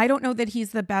 I don't know that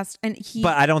he's the best.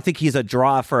 But I don't think he's a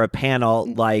draw for a panel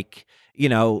like,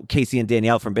 Casey and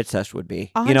Danielle from Bitch Sesh would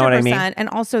be. 100%. You know what I mean? And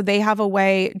also they have a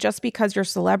way, just because you're a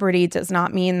celebrity does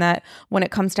not mean that when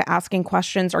it comes to asking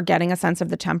questions or getting a sense of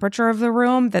the temperature of the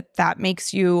room, that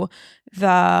makes you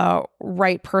the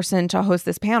right person to host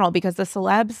this panel, because the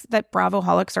celebs that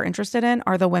Bravoholics are interested in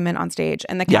are the women on stage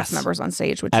and the cast members on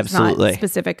stage, which is not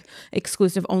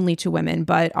exclusive only to women,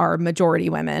 but are majority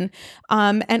women.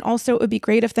 And also it would be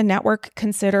great if the network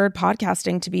considered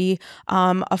podcasting to be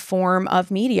a form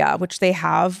of media, which they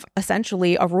have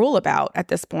essentially a rule about at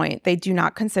this point. They do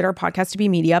not consider podcasts to be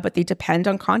media, but they depend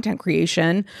on content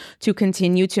creation to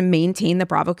continue to maintain the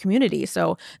Bravo community.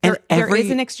 So there is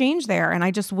an exchange there. And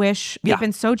I just wish they've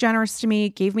been so generous to me,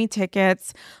 gave me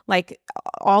tickets, like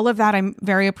all of that I'm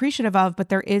very appreciative of, but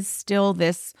there is still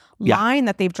this line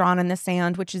that they've drawn in the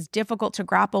sand, which is difficult to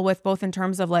grapple with, both in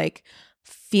terms of like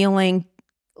feeling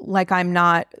like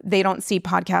they don't see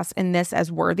podcasts in this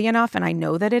as worthy enough. And I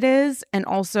know that it is. And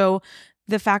also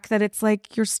the fact that it's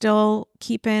like, you're still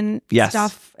keeping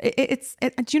stuff.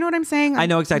 Do you know what I'm saying? I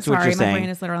know exactly what you're saying. My brain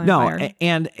is literally on fire.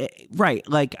 And right.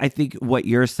 Like, I think what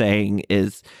you're saying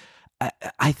is,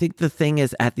 I think the thing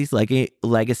is, at these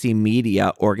legacy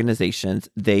media organizations,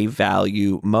 they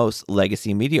value most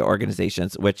legacy media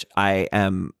organizations, which I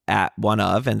am at one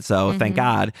of. And so thank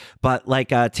God. But like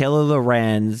Taylor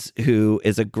Lorenz, who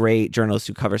is a great journalist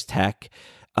who covers tech,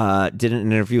 did an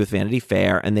interview with Vanity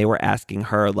Fair, and they were asking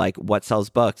her like, what sells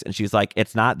books? And she's like,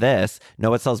 it's not this. No,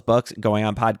 what sells books? Going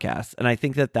on podcasts. And I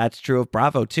think that that's true of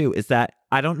Bravo too, is that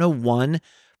I don't know one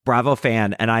Bravo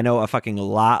fan, and I know a fucking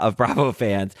lot of Bravo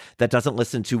fans, that doesn't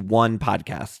listen to one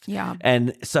podcast. Yeah.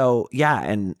 And so,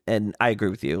 and I agree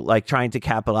with you. Like, trying to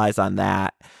capitalize on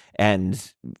that and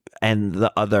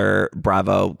the other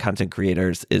Bravo content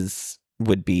creators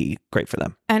would be great for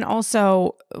them. And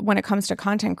also, when it comes to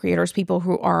content creators, people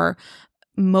who are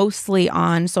mostly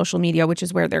on social media, which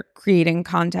is where they're creating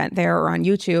content there, or on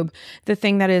YouTube, the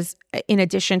thing that is, in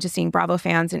addition to seeing Bravo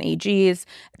fans and AGs,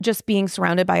 just being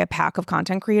surrounded by a pack of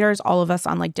content creators, all of us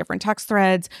on like different text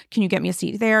threads. Can you get me a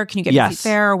seat there? Can you get me a seat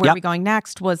there? Where are we going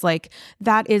next? Was like,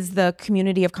 that is the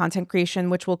community of content creation,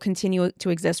 which will continue to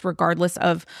exist regardless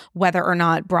of whether or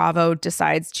not Bravo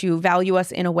decides to value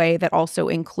us in a way that also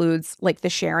includes like the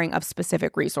sharing of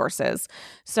specific resources.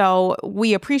 So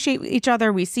we appreciate each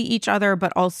other, we see each other,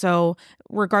 but also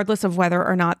regardless of whether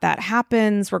or not that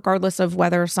happens, regardless of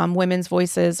whether some women's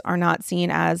voices are not seen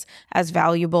as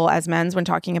valuable as men's when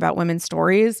talking about women's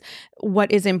stories, what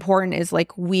is important is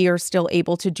like, we are still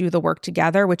able to do the work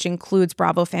together, which includes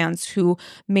Bravo fans who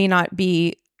may not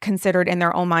be considered in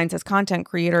their own minds as content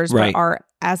creators, but are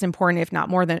as important, if not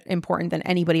more than important, than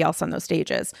anybody else on those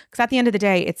stages. Because at the end of the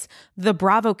day, it's the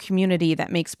Bravo community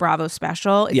that makes Bravo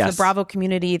special. It's the Bravo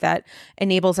community that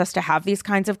enables us to have these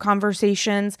kinds of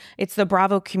conversations. It's the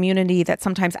Bravo community that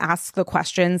sometimes asks the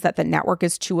questions that the network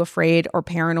is too afraid or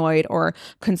paranoid or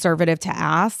conservative to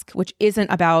ask, which isn't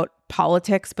about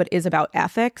politics, but is about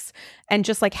ethics. And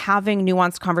just like having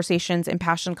nuanced conversations,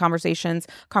 impassioned conversations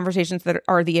that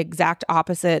are the exact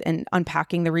opposite and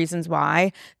unpacking the reasons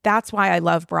why. That's why I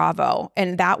love Bravo.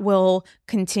 And that will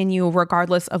continue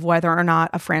regardless of whether or not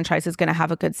a franchise is going to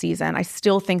have a good season. I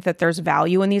still think that there's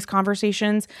value in these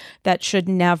conversations that should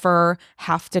never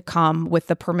have to come with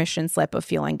the permission slip of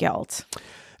feeling guilt.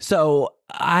 So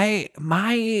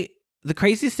the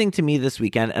craziest thing to me this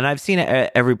weekend, and I've seen it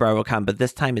at every BravoCon, but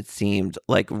this time it seemed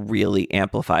like really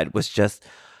amplified, was just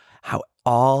how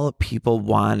all people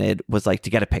wanted was like to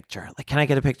get a picture. Like, can I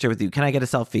get a picture with you? Can I get a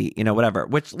selfie? You know, whatever.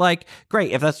 Which, like,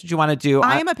 great. If that's what you want to do.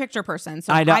 I am a picture person.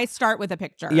 So I start with a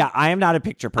picture. Yeah, I am not a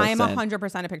picture person. I am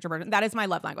 100% a picture person. That is my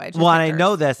love language. Well, and I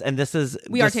know this, and this is...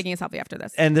 We are taking a selfie after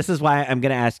this. And this is why I'm going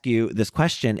to ask you this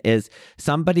question is,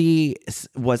 somebody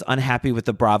was unhappy with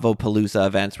the Bravo Palooza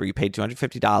events where you paid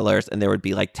 $250 and there would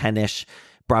be like 10-ish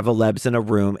Bravo Lebs in a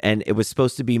room, and it was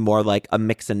supposed to be more like a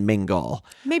mix and mingle.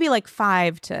 Maybe like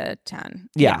 5 to 10.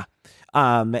 Yeah.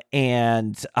 But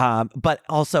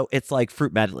also it's like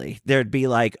fruit medley. There'd be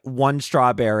like one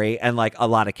strawberry and like a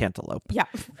lot of cantaloupe. Yeah.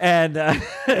 And not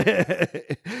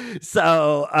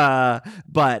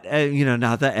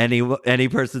that any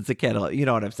person's a cantaloupe. You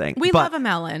know what I'm saying? We love a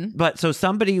melon. But so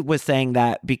somebody was saying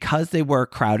that because they were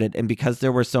crowded and because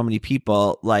there were so many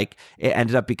people, like it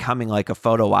ended up becoming like a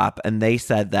photo op. And they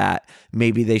said that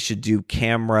maybe they should do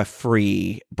camera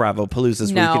free Bravo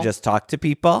Paloozas where you could just talk to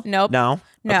people. Nope. No,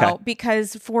 okay.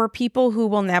 Because for people who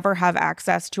will never have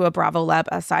access to a Bravo Leb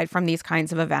aside from these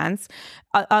kinds of events,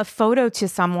 a photo to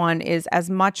someone is as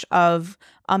much of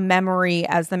a memory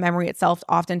as the memory itself,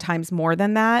 oftentimes more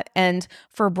than that. And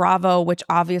for Bravo, which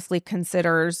obviously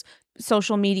considers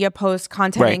social media posts,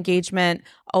 content engagement,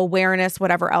 awareness,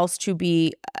 whatever else to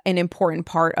be an important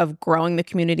part of growing the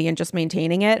community and just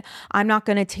maintaining it, I'm not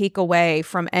going to take away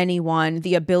from anyone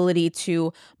the ability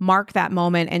to mark that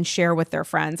moment and share with their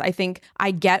friends. I think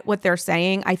I get what they're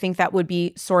saying. I think that would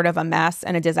be sort of a mess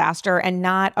and a disaster and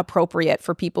not appropriate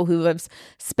for people who have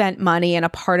spent money, and a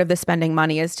part of the spending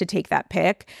money is to take that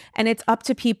pic. And it's up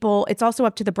to people. It's also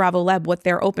up to the Bravo Leb what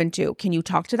they're open to. Can you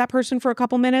talk to that person for a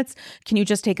couple minutes? Can you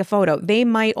just take a photo? They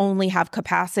might only have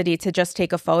capacity to just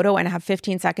take a photo and have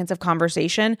 15 seconds of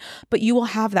conversation, but you will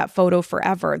have that photo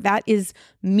forever. That is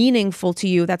meaningful to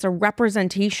you. That's a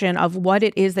representation of what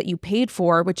it is that you paid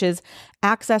for, which is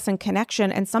access and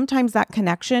connection. And sometimes that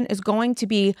connection is going to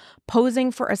be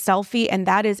posing for a selfie, and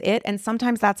that is it. And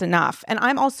sometimes that's enough. And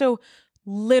I'm also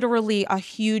literally a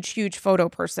huge photo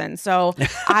person. So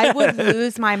I would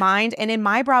lose my mind. And in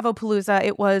my Bravo Palooza,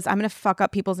 it was, I'm going to fuck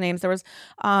up people's names. There was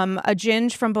a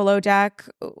Ginge from Below Deck,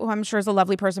 who I'm sure is a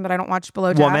lovely person, but I don't watch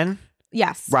Below Deck. Woman?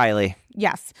 Yes. Riley.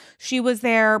 Yes. She was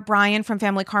there. Brian from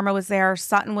Family Karma was there.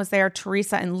 Sutton was there.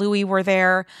 Teresa and Louie were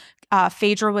there.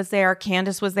 Phaedra was there.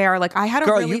 Candace was there. Like, I had a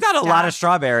Girl, really you got a lot of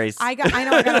strawberries. I got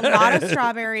a lot of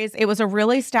strawberries. It was a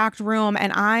really stacked room,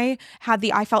 and I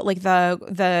felt like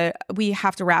we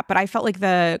have to wrap, but I felt like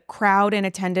the crowd in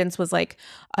attendance was like,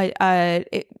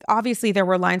 obviously there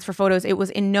were lines for photos. It was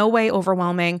in no way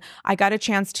overwhelming. I got a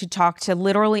chance to talk to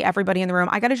literally everybody in the room.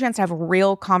 I got a chance to have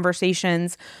real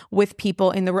conversations with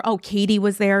people in the room. Oh, Katie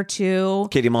was there too.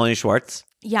 Katie Molyneux Schwartz.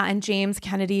 Yeah, and James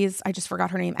Kennedy's, I just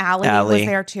forgot her name, Allie was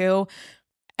there too.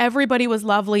 Everybody was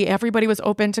lovely. Everybody was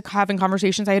open to having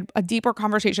conversations. I had a deeper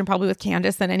conversation probably with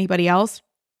Candace than anybody else.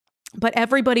 But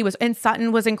everybody was, and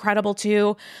Sutton was incredible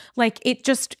too. Like, it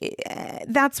just,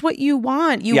 that's what you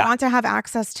want. You want to have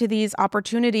access to these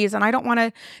opportunities. And I don't want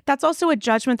to, that's also a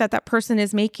judgment that person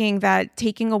is making, that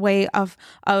taking away of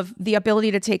the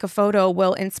ability to take a photo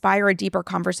will inspire a deeper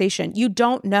conversation. You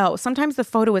don't know. Sometimes the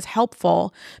photo is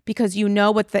helpful because you know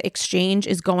what the exchange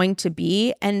is going to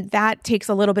be. And that takes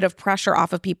a little bit of pressure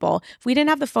off of people. If we didn't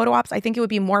have the photo ops, I think it would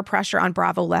be more pressure on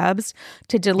Bravo Lebs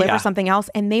to deliver something else.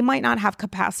 And they might not have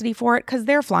capacity for it because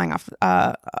they're flying off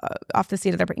the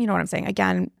seat of their, you know what I'm saying?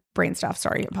 Again, brain stuff.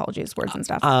 Sorry, apologies, words and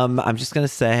stuff. I'm just gonna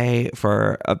say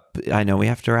I know we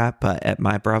have to wrap, but at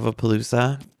my Bravo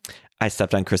Palooza, I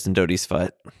stepped on Kristen Doute's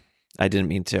foot. I didn't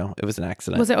mean to. It was an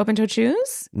accident. Was it open-toed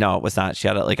shoes? No, it was not. She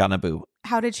had it like on a boot.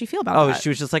 How did she feel about that? She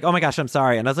was just like, oh my gosh, I'm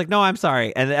sorry. And I was like, no, I'm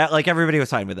sorry. And like everybody was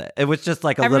fine with it. It was just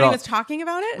like everybody was talking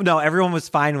about it? No, everyone was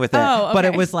fine with it. Oh, okay. But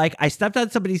it was like, I stepped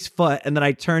on somebody's foot and then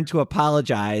I turned to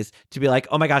apologize to be like,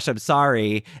 oh my gosh, I'm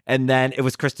sorry. And then it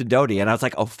was Kristen Doute. And I was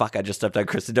like, oh fuck, I just stepped on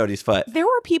Kristen Doute's foot. There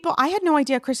were people, I had no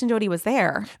idea Kristen Doute was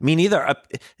there. Me neither.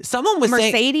 Someone was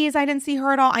Mercedes, I didn't see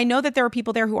her at all. I know that there were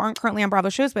people there who aren't currently on Bravo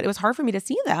shows, but it was hard for me to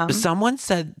see them. Someone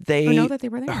said know that they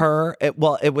were there.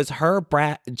 It was her,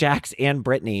 Jax, and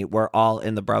Brittany were all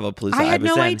in the Bravo Palooza. I had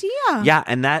no idea. Yeah,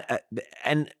 and that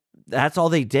and that's all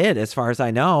they did as far as I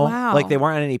know. Wow. Like they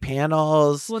weren't on any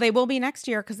panels. Well, they will be next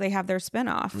year because they have their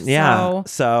spinoff. Yeah.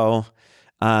 So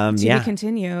to be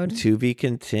continued. To be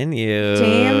continued.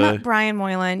 Dame Brian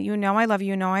Moylan, you know I love you,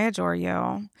 you know I adore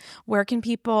you. Where can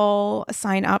people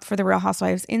sign up for the Real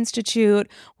Housewives Institute?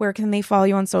 Where can they follow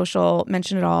you on social?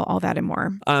 Mention it all that and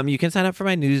more. You can sign up for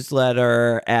my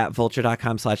newsletter at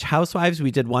vulture.com/housewives. We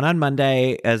did one on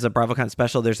Monday as a BravoCon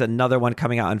special. There's another one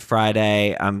coming out on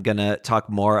Friday. I'm going to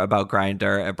talk more about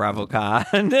Grindr at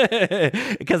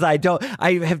BravoCon because I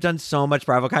have done so much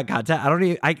BravoCon content.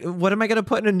 What am I going to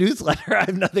put in a newsletter? I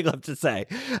have nothing left to say.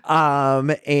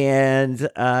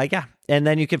 And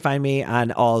then you can find me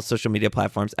on all social media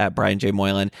platforms at Brian J.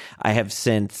 Moylan. I have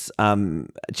since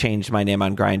changed my name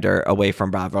on Grindr away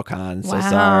from BravoCon. So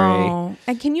sorry.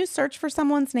 And can you search for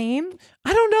someone's name?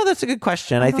 I don't know. That's a good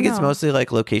question. I think it's mostly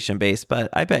like location based, but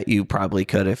I bet you probably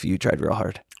could if you tried real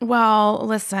hard. Well,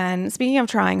 listen, speaking of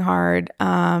trying hard,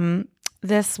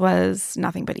 this was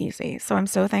nothing but easy. So I'm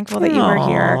so thankful that you were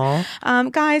here.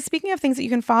 Guys, speaking of things that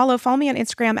you can follow me on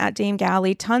Instagram at Dame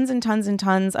Galley. Tons and tons and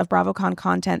tons of BravoCon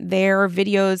content there.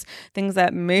 Videos, things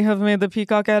that may have made the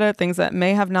Peacock edit, things that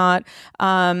may have not.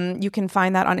 You can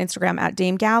find that on Instagram at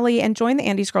Dame Galley and join the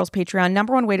Andy Scrolls Patreon.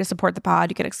 #1 way to support the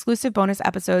pod. You get exclusive bonus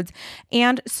episodes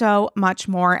and so much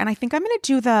more. And I think I'm going to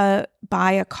do the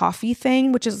buy a coffee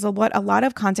thing, which is what a lot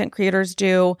of content creators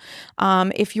do.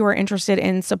 If you are interested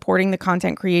in supporting the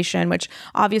content creation, which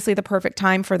obviously the perfect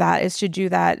time for that is to do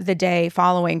that the day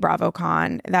following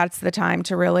BravoCon. That's the time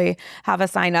to really have a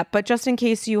sign up. But just in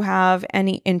case you have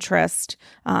any interest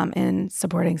in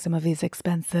supporting some of these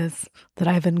expenses that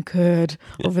I've incurred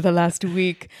over the last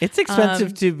week. It's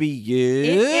expensive to be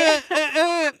you.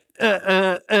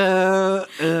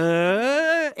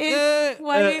 It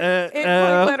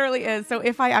quite literally is. So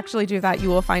if I actually do that, you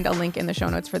will find a link in the show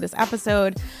notes for this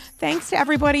episode. Thanks to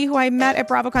everybody who I met at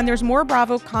BravoCon. There's more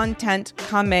Bravo content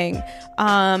coming.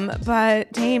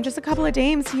 But Dame, just a couple of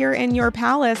dames here in your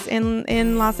palace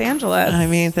in Los Angeles. I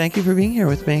mean, thank you for being here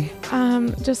with me.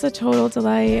 Just a total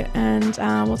delight. And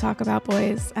we'll talk about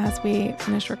boys as we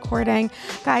finish recording.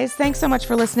 Guys, thanks so much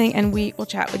for listening, and we will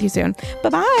chat with you soon.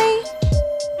 Bye-bye.